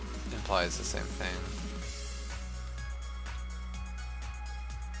it implies the same thing.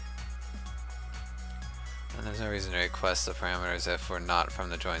 And there's no reason to request the parameters if we're not from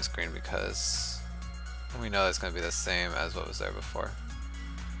the join screen, because we know it's going to be the same as what was there before.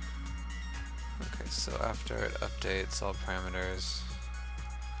 Okay, so after it updates all parameters,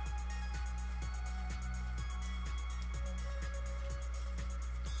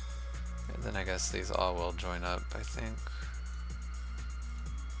 and then I guess these all will join up, I think.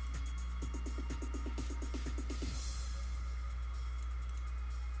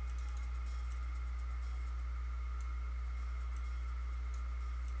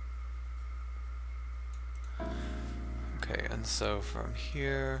 Okay, and so from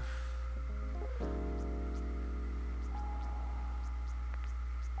here,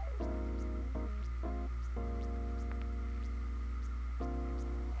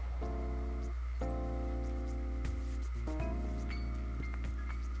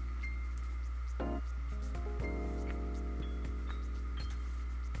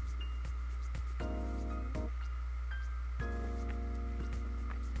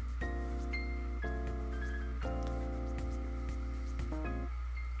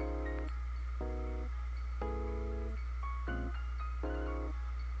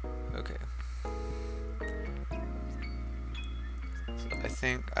 okay. So I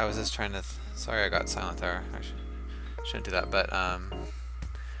think I was just trying to, sorry I got silent there, I shouldn't do that, but I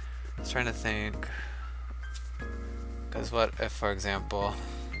was trying to think, because what if, for example,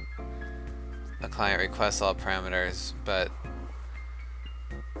 the client requests all parameters, but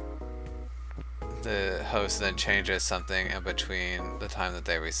the host then changes something in between the time that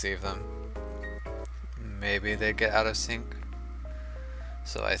they receive them? Maybe they get out of sync.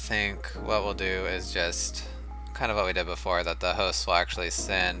 So I think what we'll do is just kind of what we did before, that the host will actually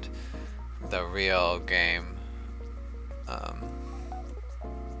send the real game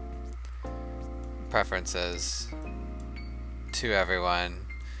preferences to everyone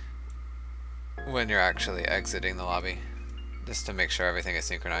when you're actually exiting the lobby, just to make sure everything is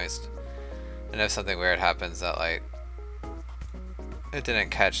synchronized. And if something weird happens, that like it didn't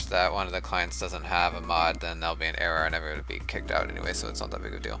catch that one of the clients doesn't have a mod, then there'll be an error and everyone will be kicked out anyway, so it's not that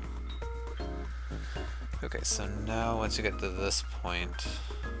big of a deal. Okay, so now once you get to this point,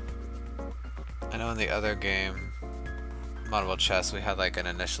 I know in the other game, Moddable Chess, we had like an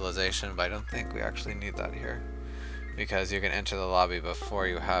initialization, but I don't think we actually need that here, because you can enter the lobby before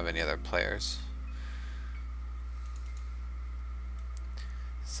you have any other players.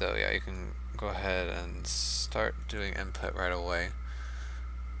 So yeah, you can go ahead and start doing input right away.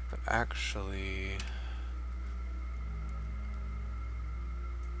 But actually,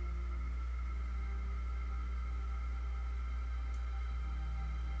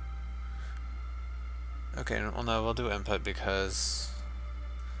 okay, well no, we'll do input because,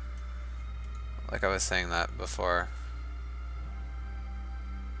 like I was saying that before,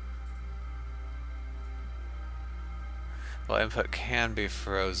 well, input can be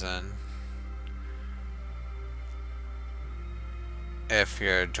frozen if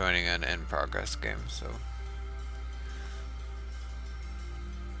you're joining an in-progress game, so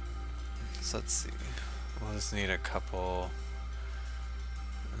let's see. We'll just need a couple,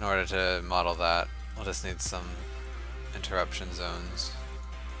 in order to model that, we'll just need some interruption zones.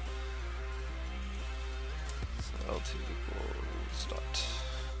 So L2 equals dot.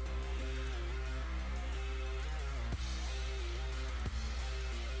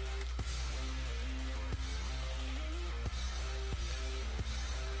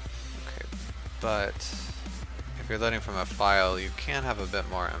 Okay, but if you're loading from a file, you can have a bit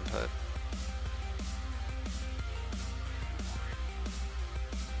more input.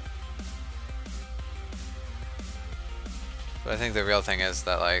 But I think the real thing is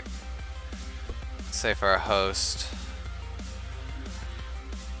that, like, say for a host,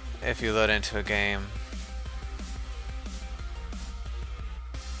 if you load into a game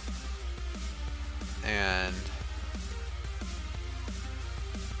and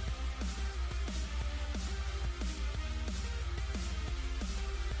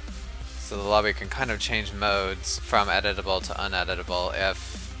so the lobby can kind of change modes from editable to uneditable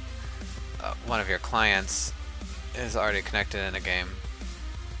if one of your clients is already connected in a game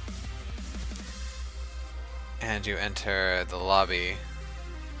and you enter the lobby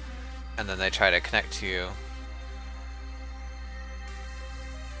and then they try to connect to you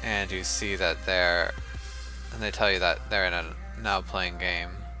and you see that and they tell you that they're in a now playing game.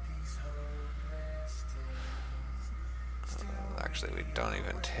 Actually, we don't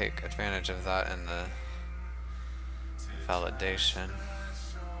even take advantage of that in the validation.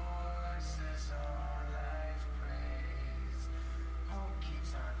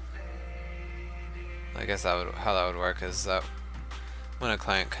 I guess how that would work is that when a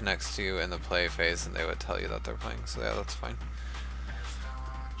client connects to you in the play phase, and they would tell you that they're playing. So yeah, that's fine.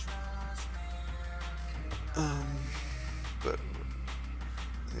 But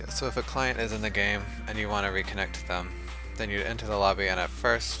yeah, so if a client is in the game and you want to reconnect to them, then you'd enter the lobby, and at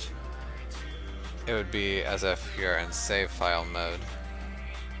first it would be as if you're in save file mode.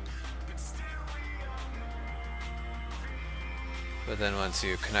 But then once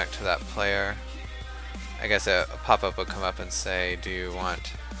you connect to that player, I guess a pop-up would come up and say, do you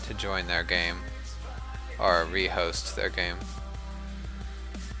want to join their game or rehost their game?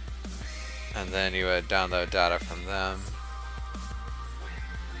 And then you would download data from them.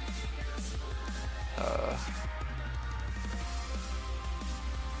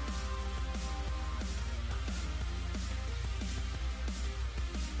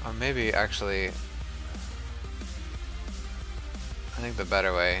 Or maybe actually, I think the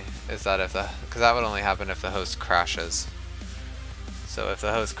better way is that because that would only happen if the host crashes. So if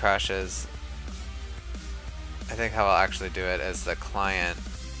the host crashes, I think how I'll actually do it is the client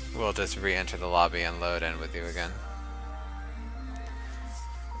will just re-enter the lobby and load in with you again.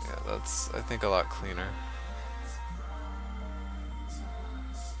 Yeah, that's, I think, a lot cleaner.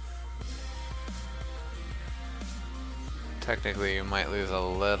 Technically, you might lose a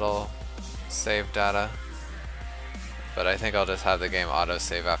little save data, but I think I'll just have the game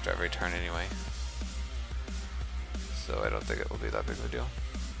auto-save after every turn anyway. So I don't think it will be that big of a deal.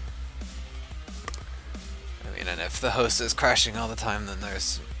 I mean, and if the host is crashing all the time, then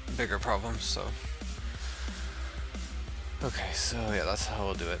there's bigger problems, so. Okay, so yeah, that's how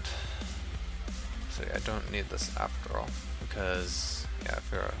we'll do it. So yeah, I don't need this after all, because yeah, if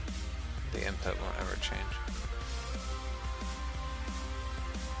you're the input won't ever change.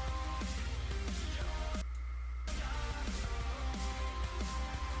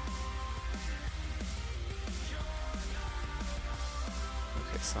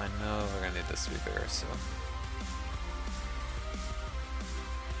 So I know we're gonna need this to be bigger, so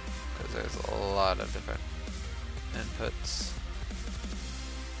because there's a lot of different inputs.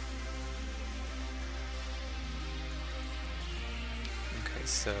 Okay,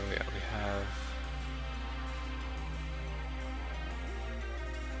 so yeah, we have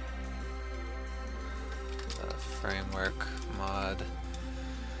the framework mod.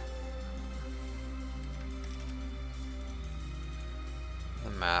 The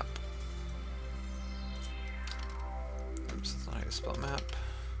map. Oops, that's not how you spell map.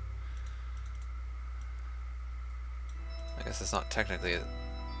 guess it's not technically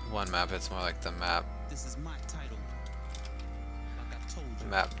one map, it's more like the map. This is my title. Like I told you.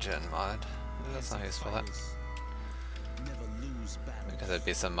 Map gen mod. Ooh, that's not how you spell that. Never lose battles. Because there'd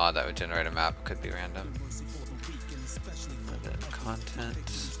be some mod that would generate a map, could be random. And then content,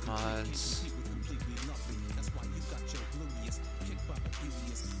 mods. That's why you got your gluteus kicked by the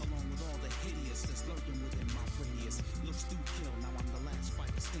beauteous, along with all the hideous that's lurking within my radius. Looks do kill, now I'm the last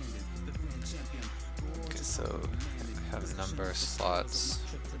fighter standing, the grand champion. Okay, so I have number slots.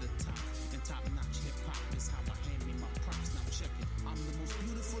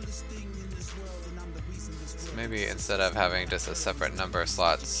 So maybe instead of having just a separate number of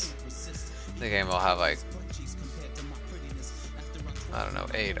slots, the game will have like, I don't know,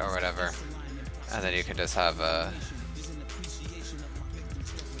 8 or whatever, and then you can just have a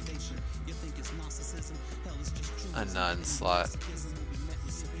none slot.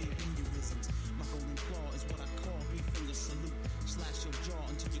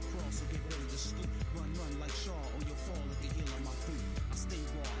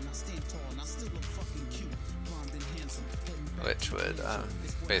 Which would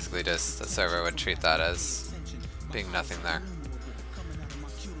basically just the server would treat that as being nothing there.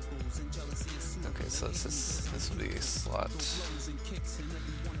 Okay, so this will be slot,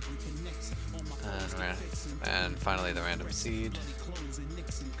 and finally the random seed.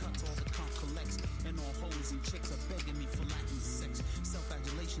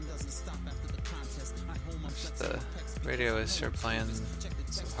 The radio is sure playing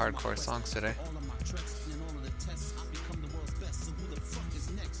some hardcore songs today.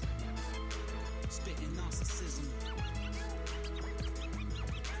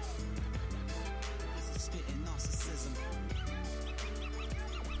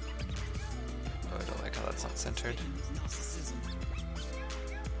 Oh, I don't like how that's not centered.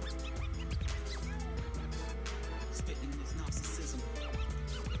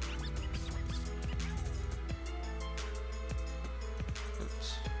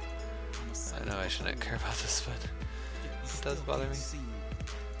 Oops. I know I shouldn't care about this, but it does bother me.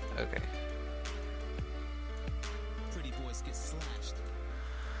 Okay.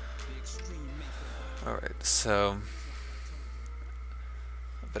 Alright, so...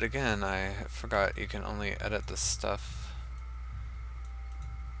 But again, I forgot you can only edit this stuff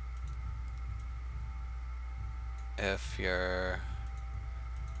if you're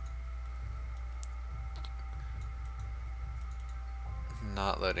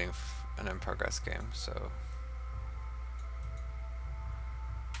not loading an in-progress game, so...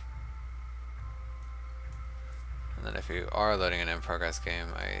 And then if you are loading an in-progress game,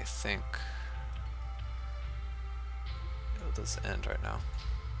 I think it'll just end right now.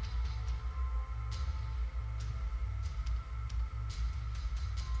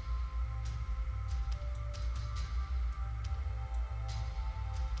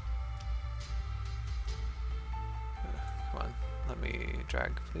 Come on, let me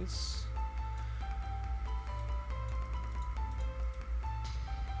drag, please.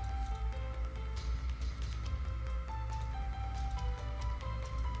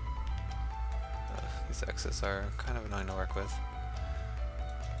 These X's are kind of annoying to work with.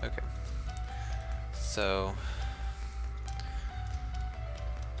 Okay, so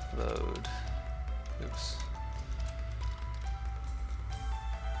load, oops,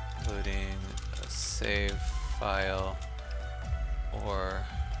 loading a save file or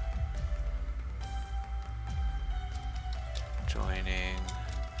joining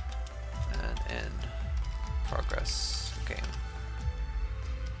an in progress game.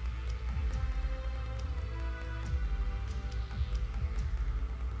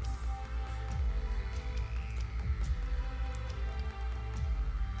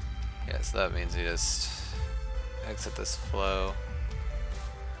 Yeah, so that means you just exit this flow.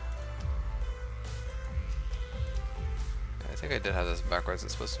 I think I did have this backwards.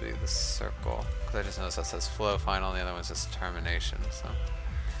 It's supposed to be the circle, because I just noticed that says flow final and the other one says termination, so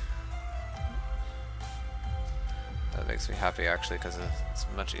that makes me happy actually, because it's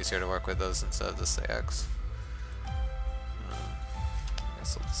much easier to work with those instead of just say X. I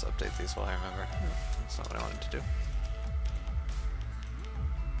guess I'll just update these while I remember. That's not what I wanted to do.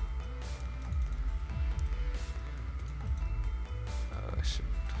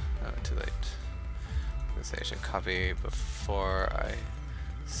 Too late. I was gonna say I should copy before I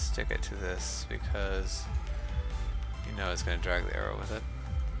stick it to this, because you know it's gonna drag the arrow with it.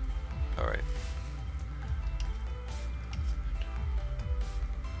 Alright.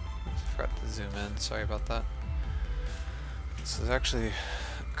 Forgot to zoom in, sorry about that. So there's actually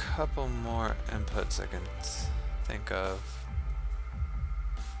a couple more inputs I can think of.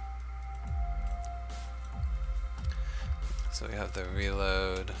 So we have the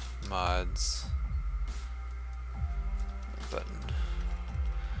reload mods button.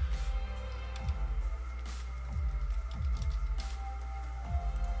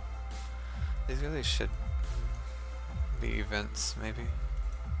 These really should be events, maybe.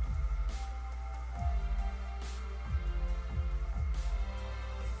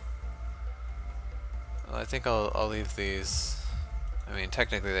 Well, I think I'll leave these. I mean,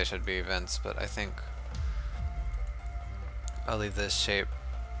 technically they should be events, but I think I'll leave this shape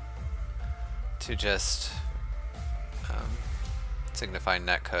to just signify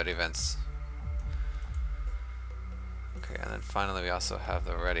netcode events. Okay, and then finally we also have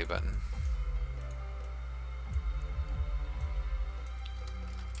the ready button.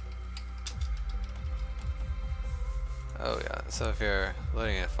 Oh yeah, so if you're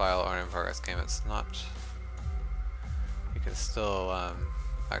loading a file or an in-progress game, it's not... You can still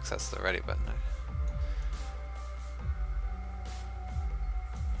access the ready button.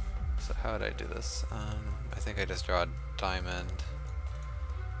 So how would I do this? I think I just draw a diamond.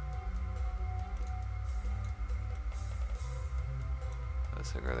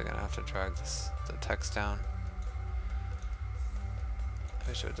 Looks like we're really gonna have to drag the text down. I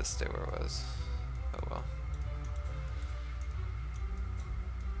wish it would just stay where it was. Oh well.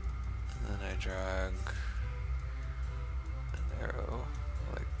 And then I drag an arrow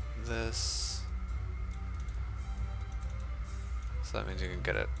like this. So that means you can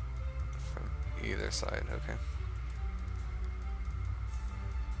get it from either side, okay.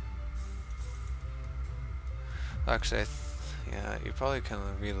 Actually, yeah, you probably can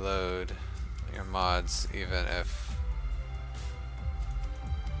reload your mods even if,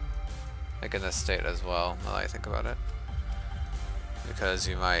 like in this state as well, now that I think about it. Because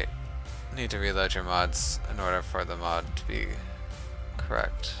you might need to reload your mods in order for the mod to be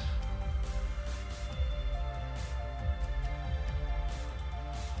correct.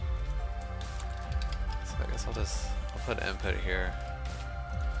 So I guess I'll put input here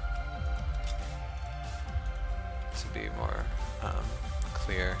to be more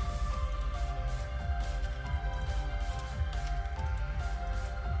clear.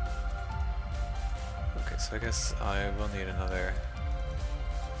 Okay, so I guess I will need another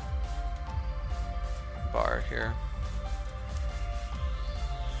bar here.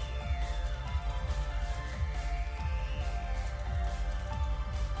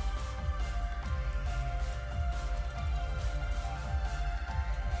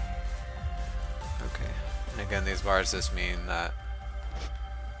 Okay, and again these bars just mean that,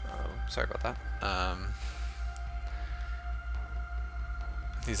 oh, sorry about that,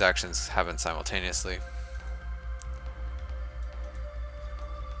 these actions happen simultaneously.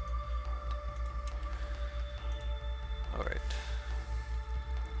 Alright.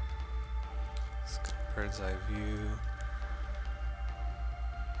 Let's go bird's eye view.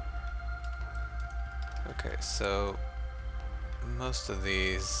 Okay, so most of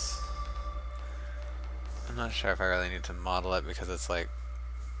these, I'm not sure if I really need to model it because it's like,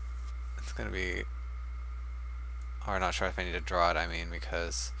 it's gonna be, or not sure if I need to draw it, I mean,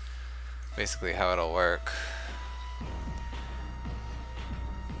 because basically how it'll work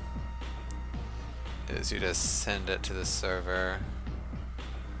is you just send it to the server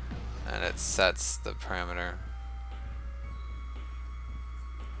and it sets the parameter.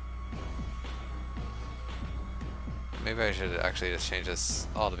 Maybe I should actually just change this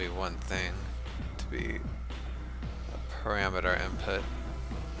all to be one thing, to be a parameter input.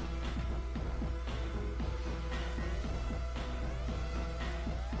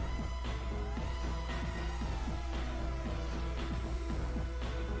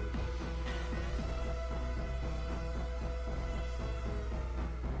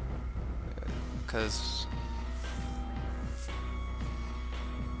 Because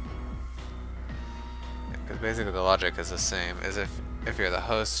basically the logic is the same. Is if you're the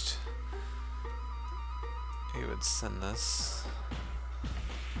host, you would send this.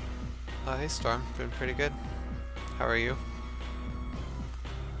 Oh hey Storm, doing pretty good. How are you?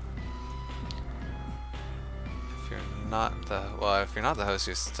 If you're not the host,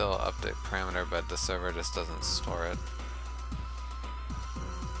 you still update parameter, but the server just doesn't store it.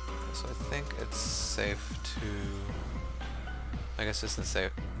 So I think it's safe to, I guess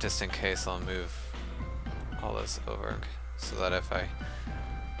just in case I'll move all this over so that if I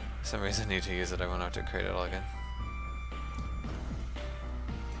for some reason need to use it, I won't have to create it all again.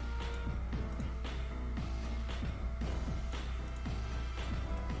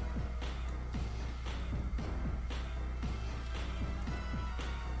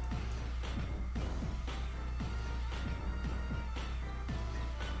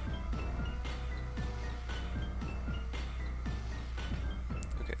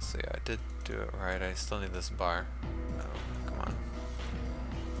 So yeah, I did do it right. I still need this bar. Oh, come on.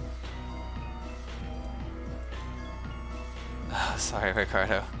 Oh, sorry,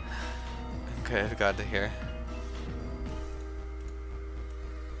 Ricardo. Good God to hear.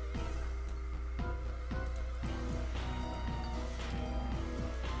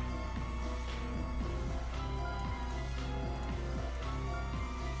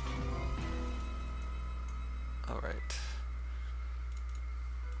 All right.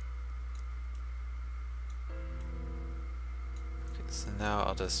 Okay, so now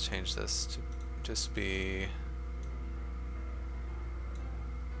I'll just change this to just be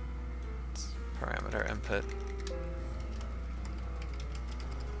parameter input.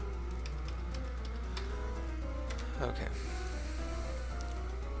 Okay.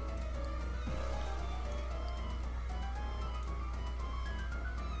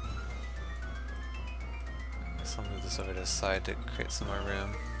 Guess I'll move this over to the side to create some more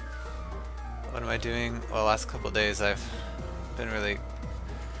room. What am I doing? Well, last couple of days I've been really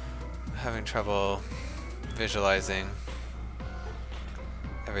having trouble visualizing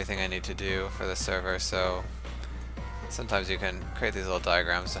everything I need to do for the server, so sometimes you can create these little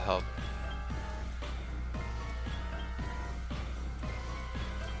diagrams to help.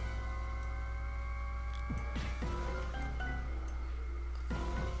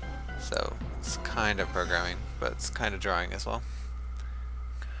 So it's kind of programming, but it's kind of drawing as well.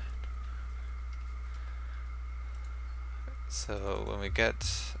 So when we get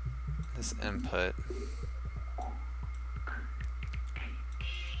this input,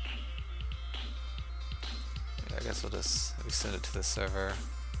 yeah, I guess we send it to the server.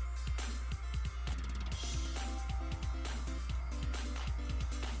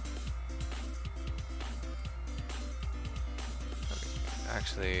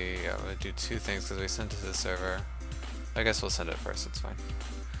 Actually, yeah, I'm going to do two things because we sent it to the server. I guess we'll send it first, it's fine.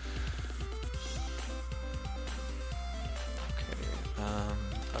 Okay,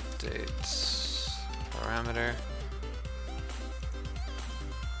 update parameter.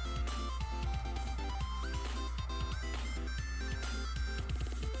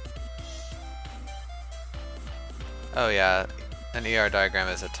 Oh yeah, an ER diagram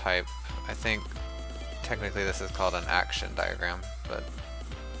is a type. I think technically this is called an action diagram, but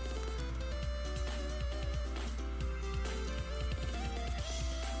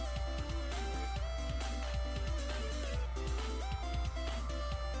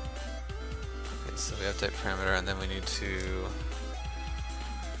okay, so we update parameter and then we need to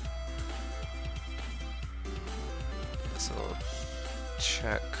so we'll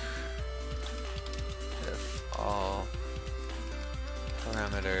check if all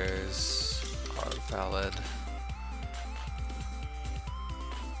parameters are valid.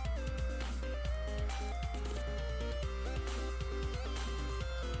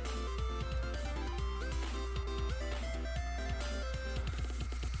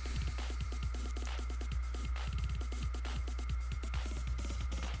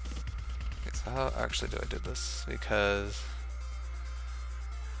 Okay, so how actually do I do this? Because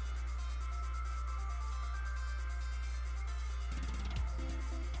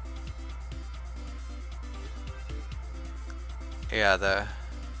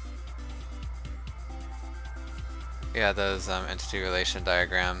those entity relation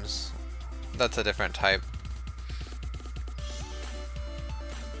diagrams, that's a different type.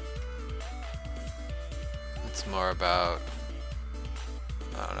 It's more about,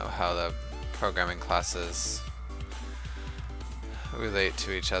 I don't know, how the programming classes relate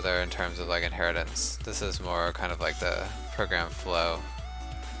to each other in terms of like inheritance. This is more kind of like the program flow.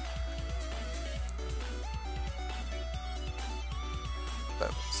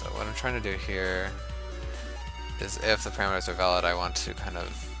 But so what I'm trying to do here is if the parameters are valid, I want to kind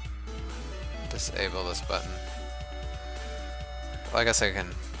of disable this button. Well, I guess I can,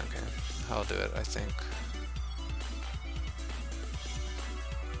 okay, I'll do it, I think.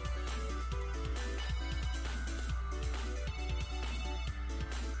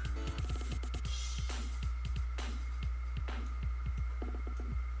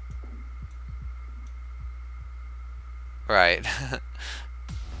 Right.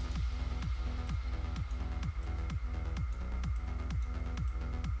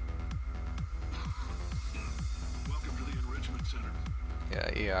 Yeah,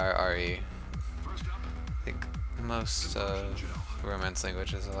 ERRE. I think most Romance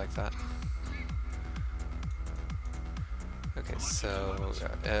languages are like that. Okay, so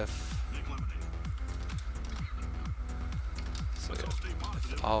if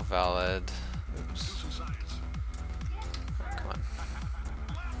all valid. Oops. Oh, come on.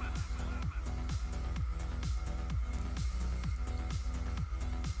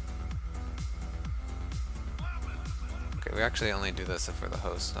 Okay, we actually only do this if we're the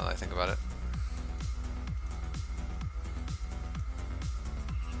host, now that I think about it.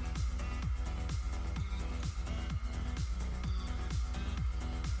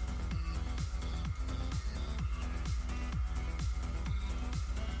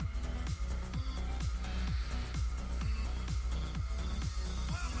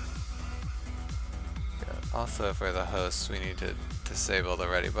 Also, if we're the host, we need to disable the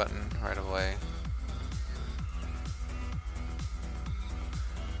ready button right away.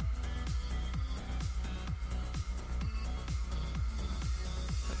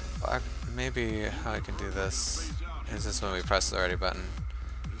 Maybe how I can do this is just when we press the ready button.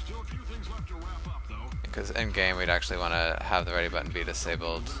 Because in game we'd actually want to have the ready button be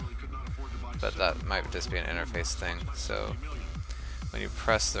disabled, but that might just be an interface thing. So when you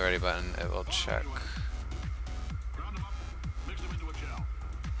press the ready button, it will check.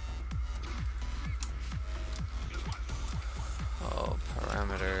 All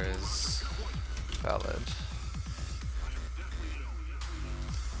parameters valid.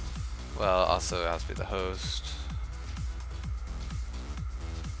 Well, also it has to be the host.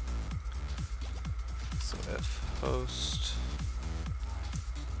 So if host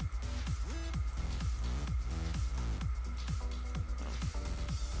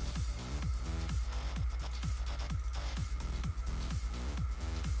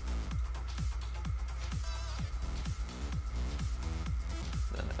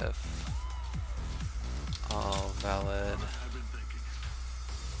then if all valid.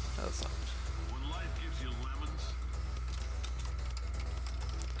 That's not. When life gives you lemons,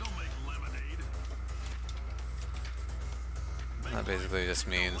 don't make lemonade. That basically just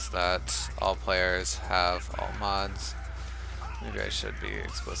means that all players have all mods. Maybe I should be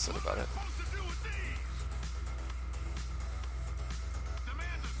explicit about it.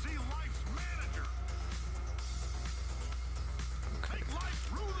 Okay.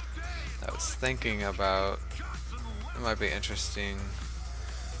 I was thinking about it might be interesting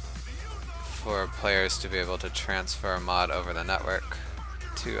for players to be able to transfer a mod over the network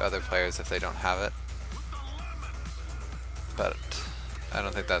to other players if they don't have it. But I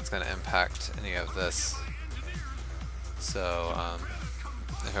don't think that's going to impact any of this. So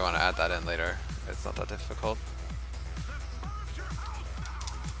if I want to add that in later, it's not that difficult.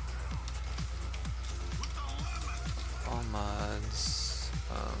 All mods,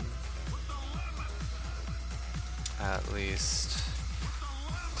 at least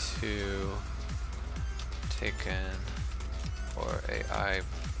 2 taken or AI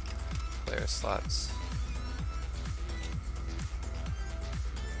player slots.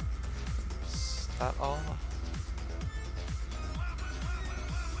 Is that all?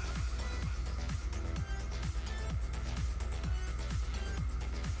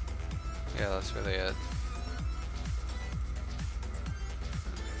 Yeah, that's really it.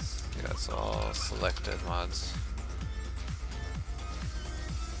 Yeah, it's all selected mods.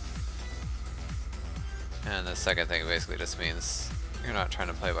 And the second thing basically just means you're not trying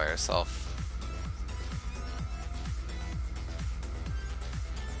to play by yourself.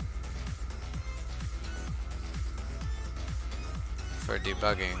 For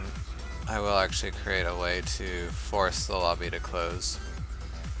debugging, I will actually create a way to force the lobby to close.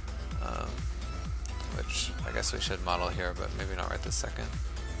 Which I guess we should model here, but maybe not right this second.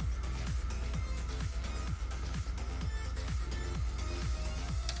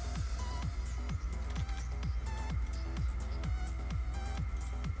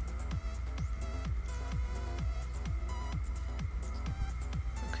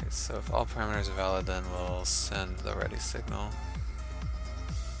 Okay, so if all parameters are valid, then we'll send the ready signal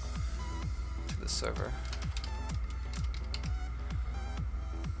to the server.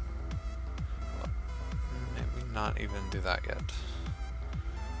 Not even do that yet.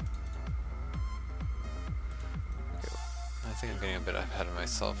 Okay, I think I'm getting a bit ahead of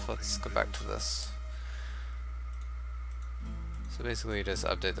myself. Let's go back to this. So basically you just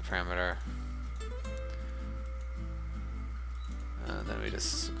update the parameter and then we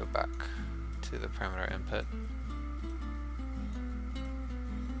just go back to the parameter input.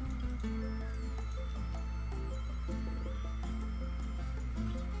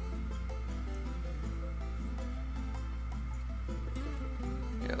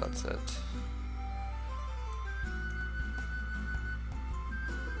 Yeah, that's it.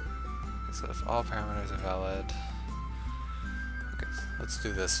 So if all parameters are valid, okay, let's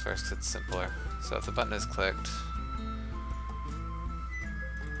do this first because it's simpler. So if the button is clicked,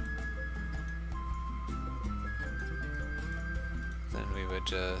 then we would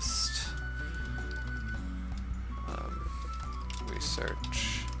just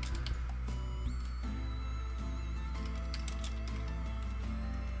research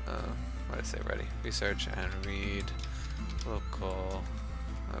did I say ready? Research and read local.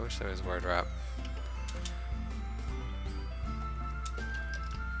 I wish there was word wrap.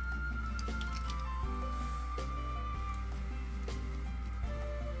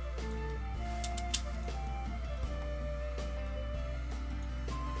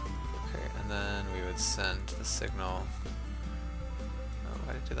 Okay, and then we would send the signal. Oh,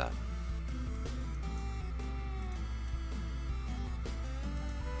 why did I do that?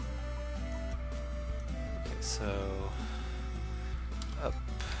 So,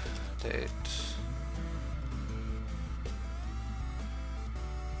 update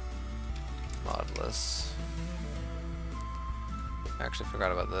modless. I actually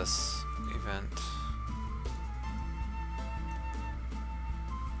forgot about this event.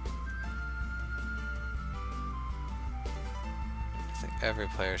 I think every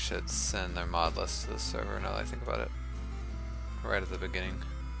player should send their mod list to the server now that I think about it. Right at the beginning.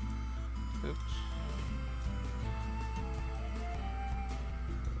 Oops.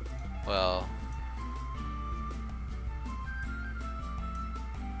 Well,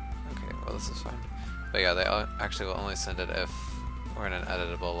 okay, well this is fine. But yeah, they actually will only send it if we're in an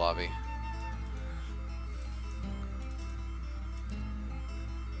editable lobby.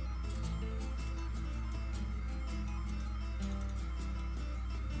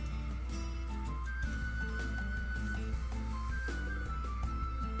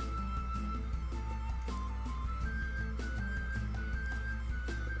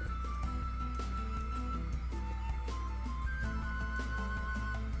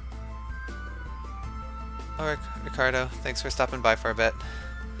 Oh, Ricardo, thanks for stopping by for a bit.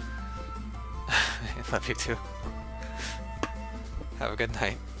 I love you too. Have a good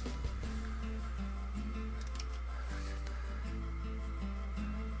night.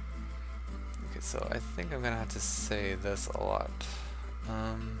 Okay, so I think I'm gonna have to say this a lot.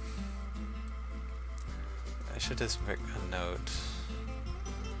 I should just make a note.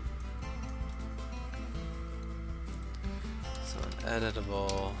 So an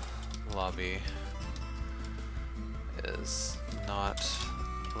editable lobby is not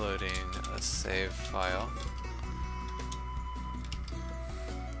loading a save file.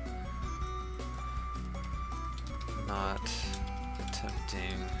 Not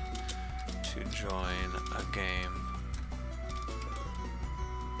attempting to join a game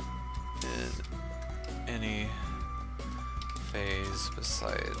in any phase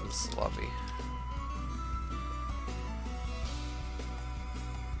besides lobby.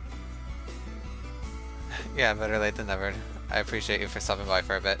 Yeah, better late than never. I appreciate you for stopping by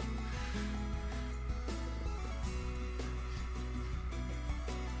for a bit.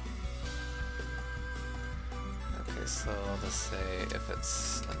 Okay, so I'll just say if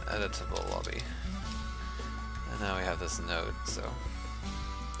it's an editable lobby. And now we have this node, so.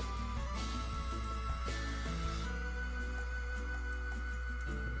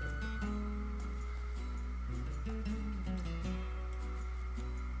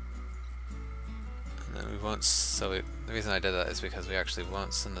 So the reason I did that is because we actually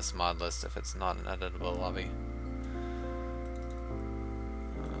won't send this mod list if it's not an editable lobby.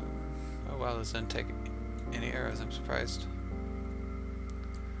 Oh wow, this didn't take any arrows, I'm surprised.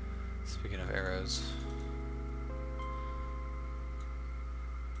 Speaking of arrows.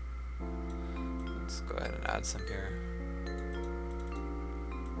 Let's go ahead and add some here.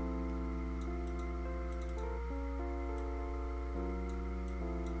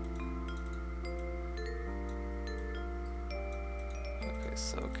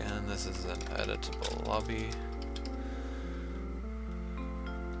 So again, this is an editable lobby.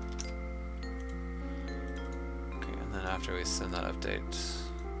 Okay, and then after we send that update,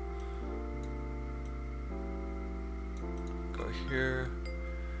 go here.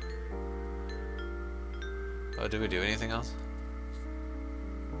 Oh, did we do anything else?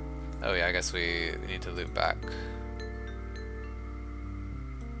 Oh yeah, I guess we need to loop back.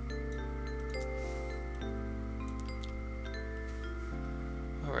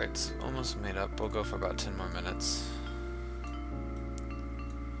 Alright, almost made up. We'll go for about 10 more minutes.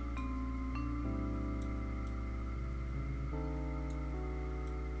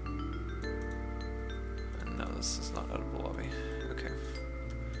 And no, this is not editable lobby. Okay.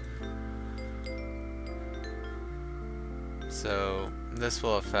 So this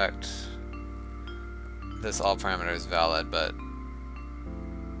will affect this all parameters valid, but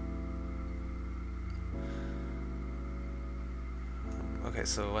okay,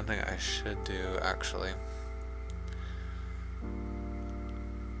 so one thing I should do actually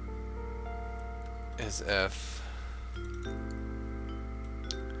is if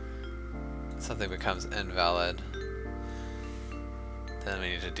something becomes invalid, Then we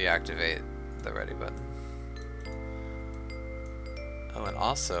need to deactivate the ready button. Oh, and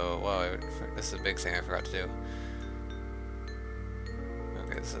also, whoa, this is a big thing I forgot to do.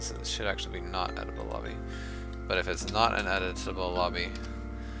 Okay, so this should actually be not editable lobby. But if it's not an editable lobby,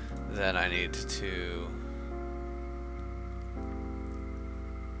 then I need to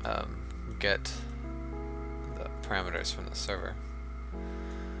get the parameters from the server.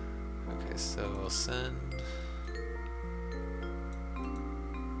 Okay, so we'll send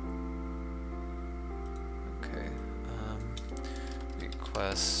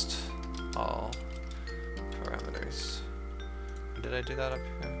request all parameters. Did I do that up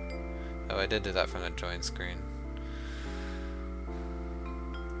here? Oh, I did do that from the join screen.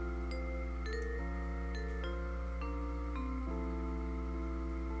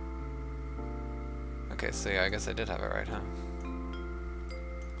 Okay, so yeah, I guess I did have it right, huh?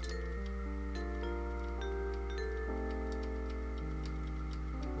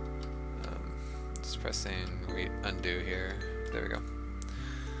 Just pressing undo here. There we go.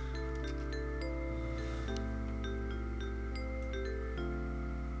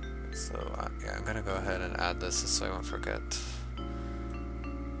 So yeah, I'm gonna go ahead and add this so I won't forget.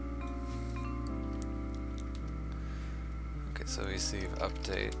 Okay, so we receive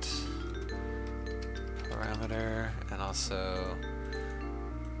update parameter and also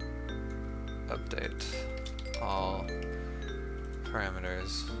update all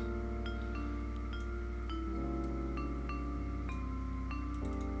parameters.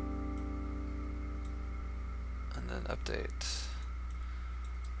 And then update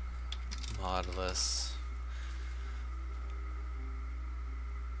modulus.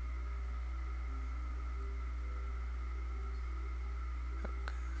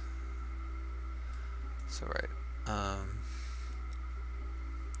 Okay. So right.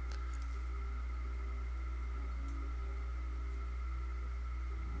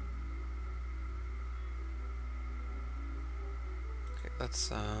 Okay,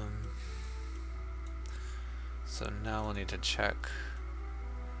 let's so now we'll need to check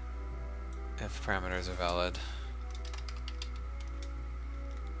if parameters are valid.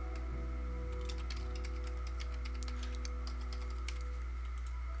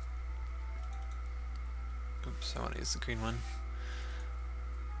 Oops, I want to use the green one.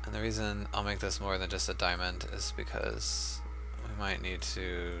 And the reason I'll make this more than just a diamond is because we might need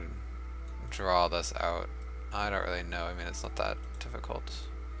to draw this out. I don't really know, I mean it's not that difficult.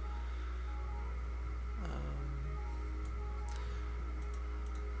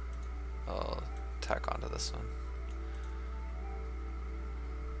 I'll tack onto this one.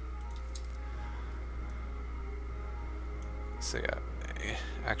 So yeah,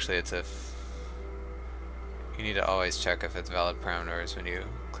 actually it's if you need to always check if it's valid parameters when you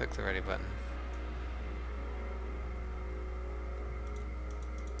click the ready button.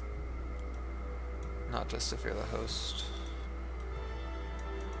 Not just if you're the host.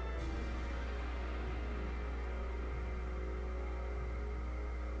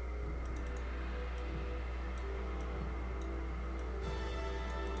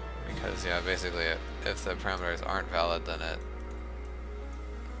 Because yeah, basically if the parameters aren't valid, then it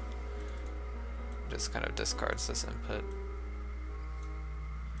just kind of discards this input.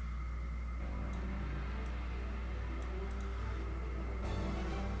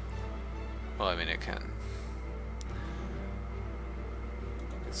 Well, I mean it can.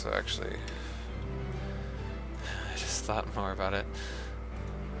 Okay, so actually, I just thought more about it.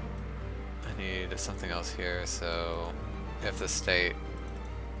 I need something else here, so if the state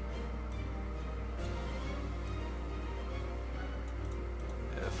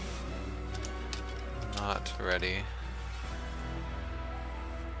not ready,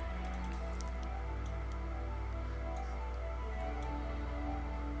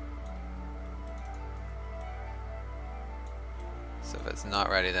 so if it's not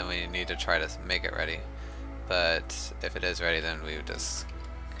ready, then we need to try to make it ready. But if it is ready, then we would just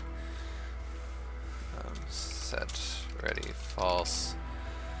set ready false,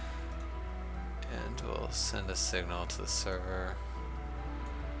 and we'll send a signal to the server.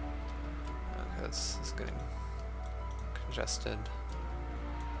 Okay, this is getting congested.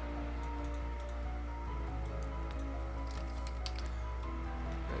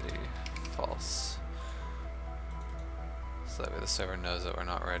 Ready false. So that way the server knows that we're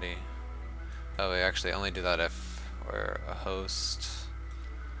not ready. Oh, we actually only do that if we're a host.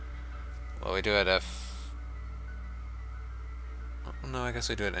 Well, we do it if... oh, no, I guess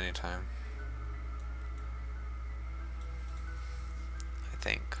we do it anytime. I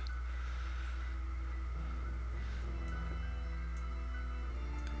think.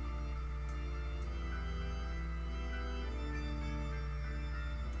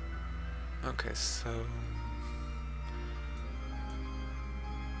 Okay, so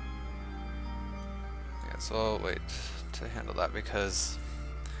yeah, so I'll wait to handle that because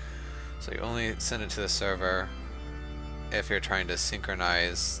so you only send it to the server if you're trying to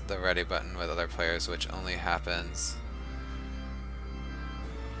synchronize the ready button with other players, which only happens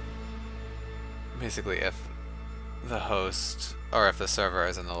basically if the host or if the server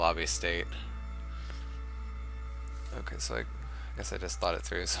is in the lobby state. Okay, so I guess I just thought it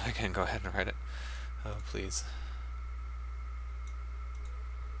through, so I can go ahead and write it. Oh, please.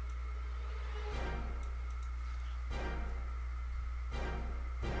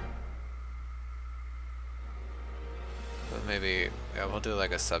 But maybe, yeah, we'll do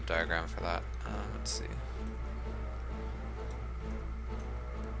like a sub-diagram for that. Let's see.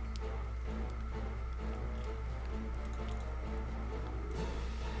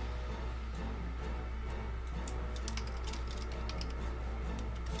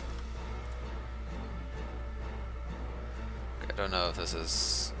 I don't know if this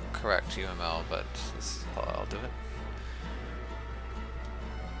is correct UML, but this is how I'll do it.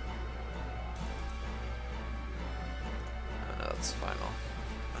 Oh, no, that's final.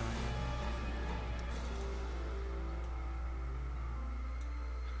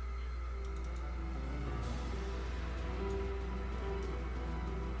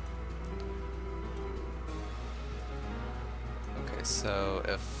 Okay, so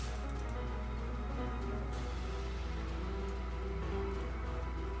if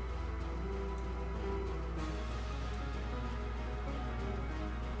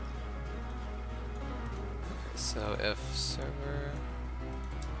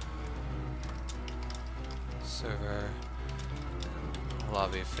server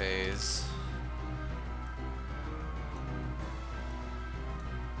lobby phase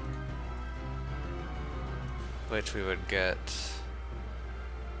which we would get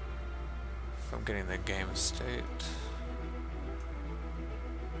from getting the game state,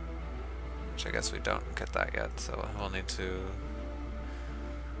 which I guess we don't get that yet, so we'll need to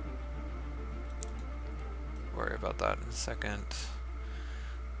worry about that in a second.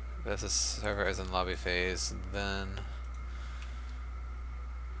 If the server is in lobby phase, then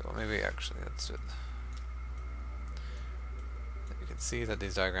well, maybe actually let's do it. You can see that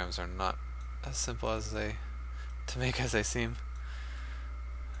these diagrams are not as simple as they seem.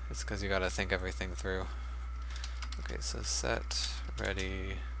 It's because you gotta think everything through. Okay, so set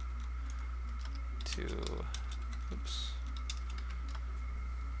ready to oops.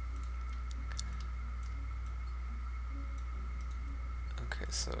 Okay,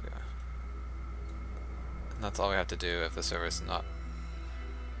 so yeah. And that's all we have to do if the server is not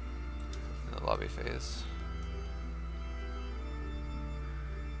in the lobby phase.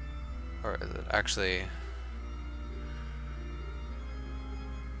 Or is it actually?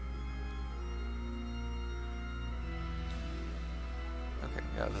 Okay,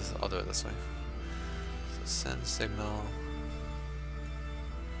 yeah, I'll do it this way. So send signal.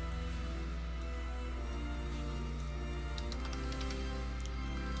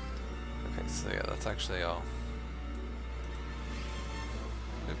 Okay, so yeah, that's actually all.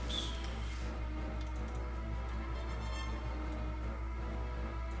 Oops.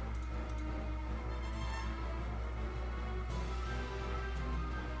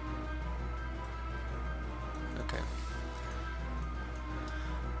 Okay.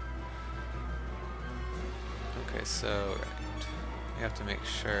 Okay, so right. We have to make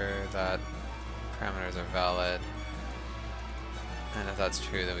sure that parameters are valid. And if that's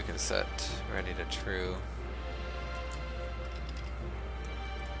true, then we can set ready to true.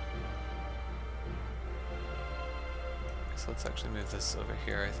 So let's actually move this over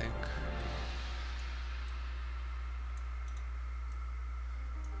here, I think.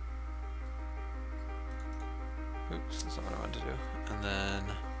 Oops, that's not what I wanted to do. And then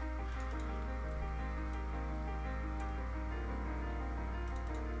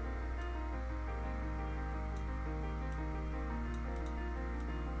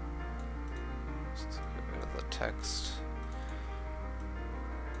let's get rid of the text.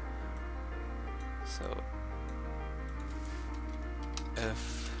 So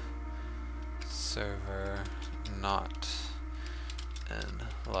if server not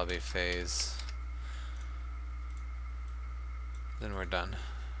in lobby phase, then we're done.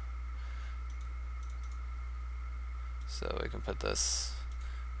 So we can put this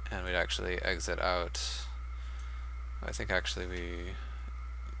and we'd actually exit out. I think actually we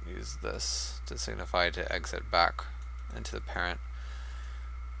use this to signify to exit back into the parent.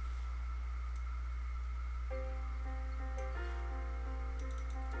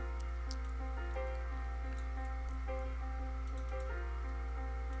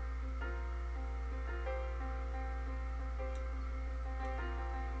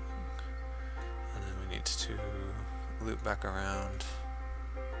 loop back around.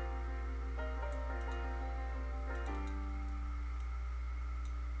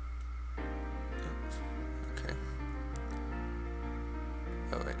 Okay.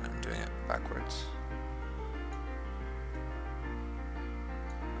 Oh wait, I'm doing it backwards.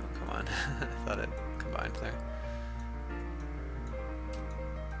 Oh, come on. I thought it combined there.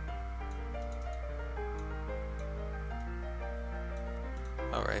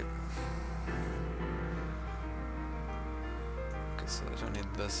 Alright. Okay, so I don't need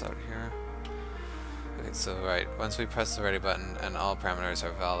this out here. Okay, so right, once we press the ready button and all parameters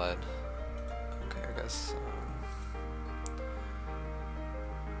are valid. Okay, I guess.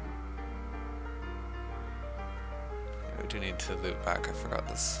 Yeah, we do need to loop back, I forgot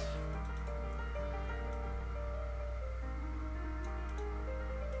this.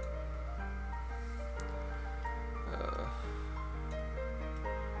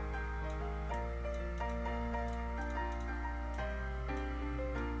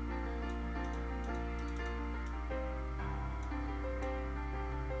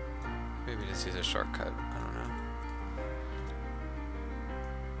 Maybe just use a shortcut, I don't know.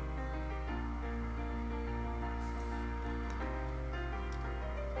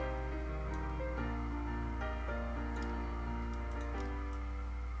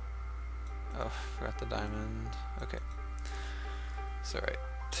 Oh, forgot the diamond. Okay. So right,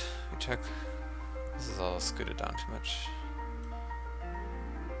 we check. This is all scooted down too much.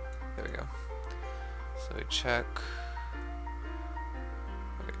 There we go. So we check.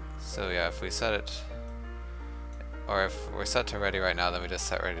 So yeah, if we set it, or if we're set to ready right now, then we just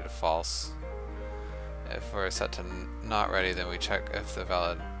set ready to false. If we're set to not ready, then we check if the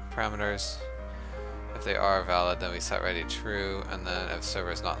valid parameters. If they are valid, then we set ready true, and then if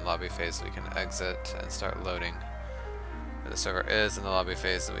server is not in lobby phase, we can exit and start loading. If the server is in the lobby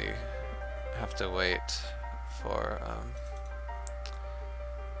phase, then we have to wait for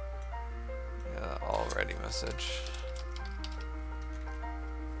all ready message.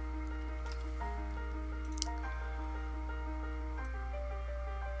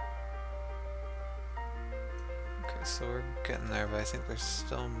 So we're getting there, but I think there's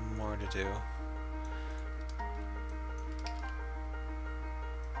still more to do.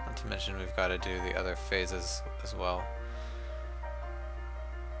 Not to mention we've got to do the other phases as well.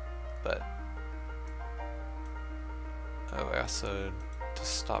 But oh, I also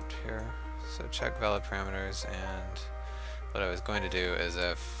just stopped here. So check valid parameters, and what I was going to do is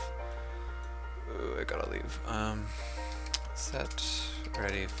if I gotta leave. Set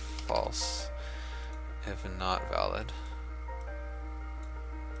ready false. If not valid.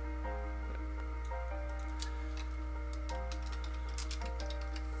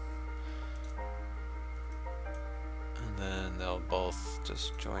 And then they'll both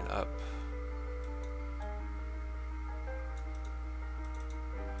just join up.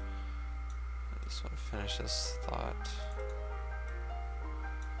 I just want to finish this thought.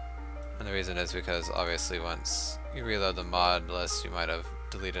 And the reason is because obviously once you reload the mod list, you might have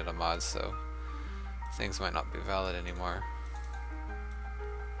deleted a mod, so things might not be valid anymore.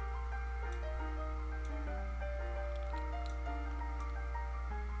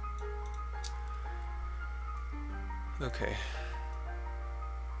 Okay.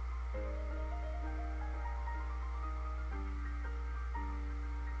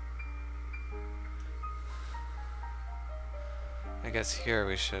 I guess here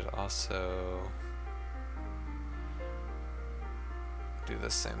we should also do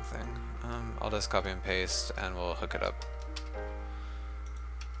the same thing. I'll just copy and paste and we'll hook it up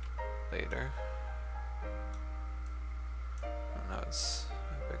later. Now it's,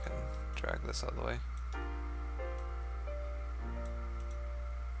 if I can drag this out of the way.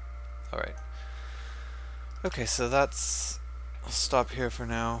 Alright. Okay, so that's, I'll stop here for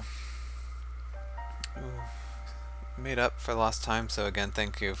now. Ooh, made up for lost time, so again,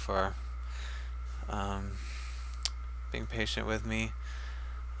 thank you for being patient with me.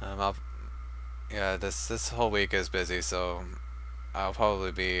 Yeah, this whole week is busy, so I'll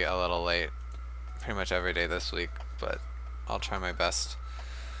probably be a little late pretty much every day this week, but I'll try my best.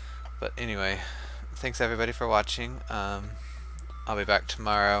 But anyway, thanks everybody for watching. I'll be back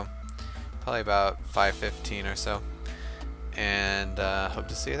tomorrow, probably about 5:15 or so, and hope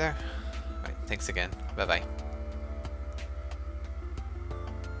to see you there. Alright, thanks again. Bye bye.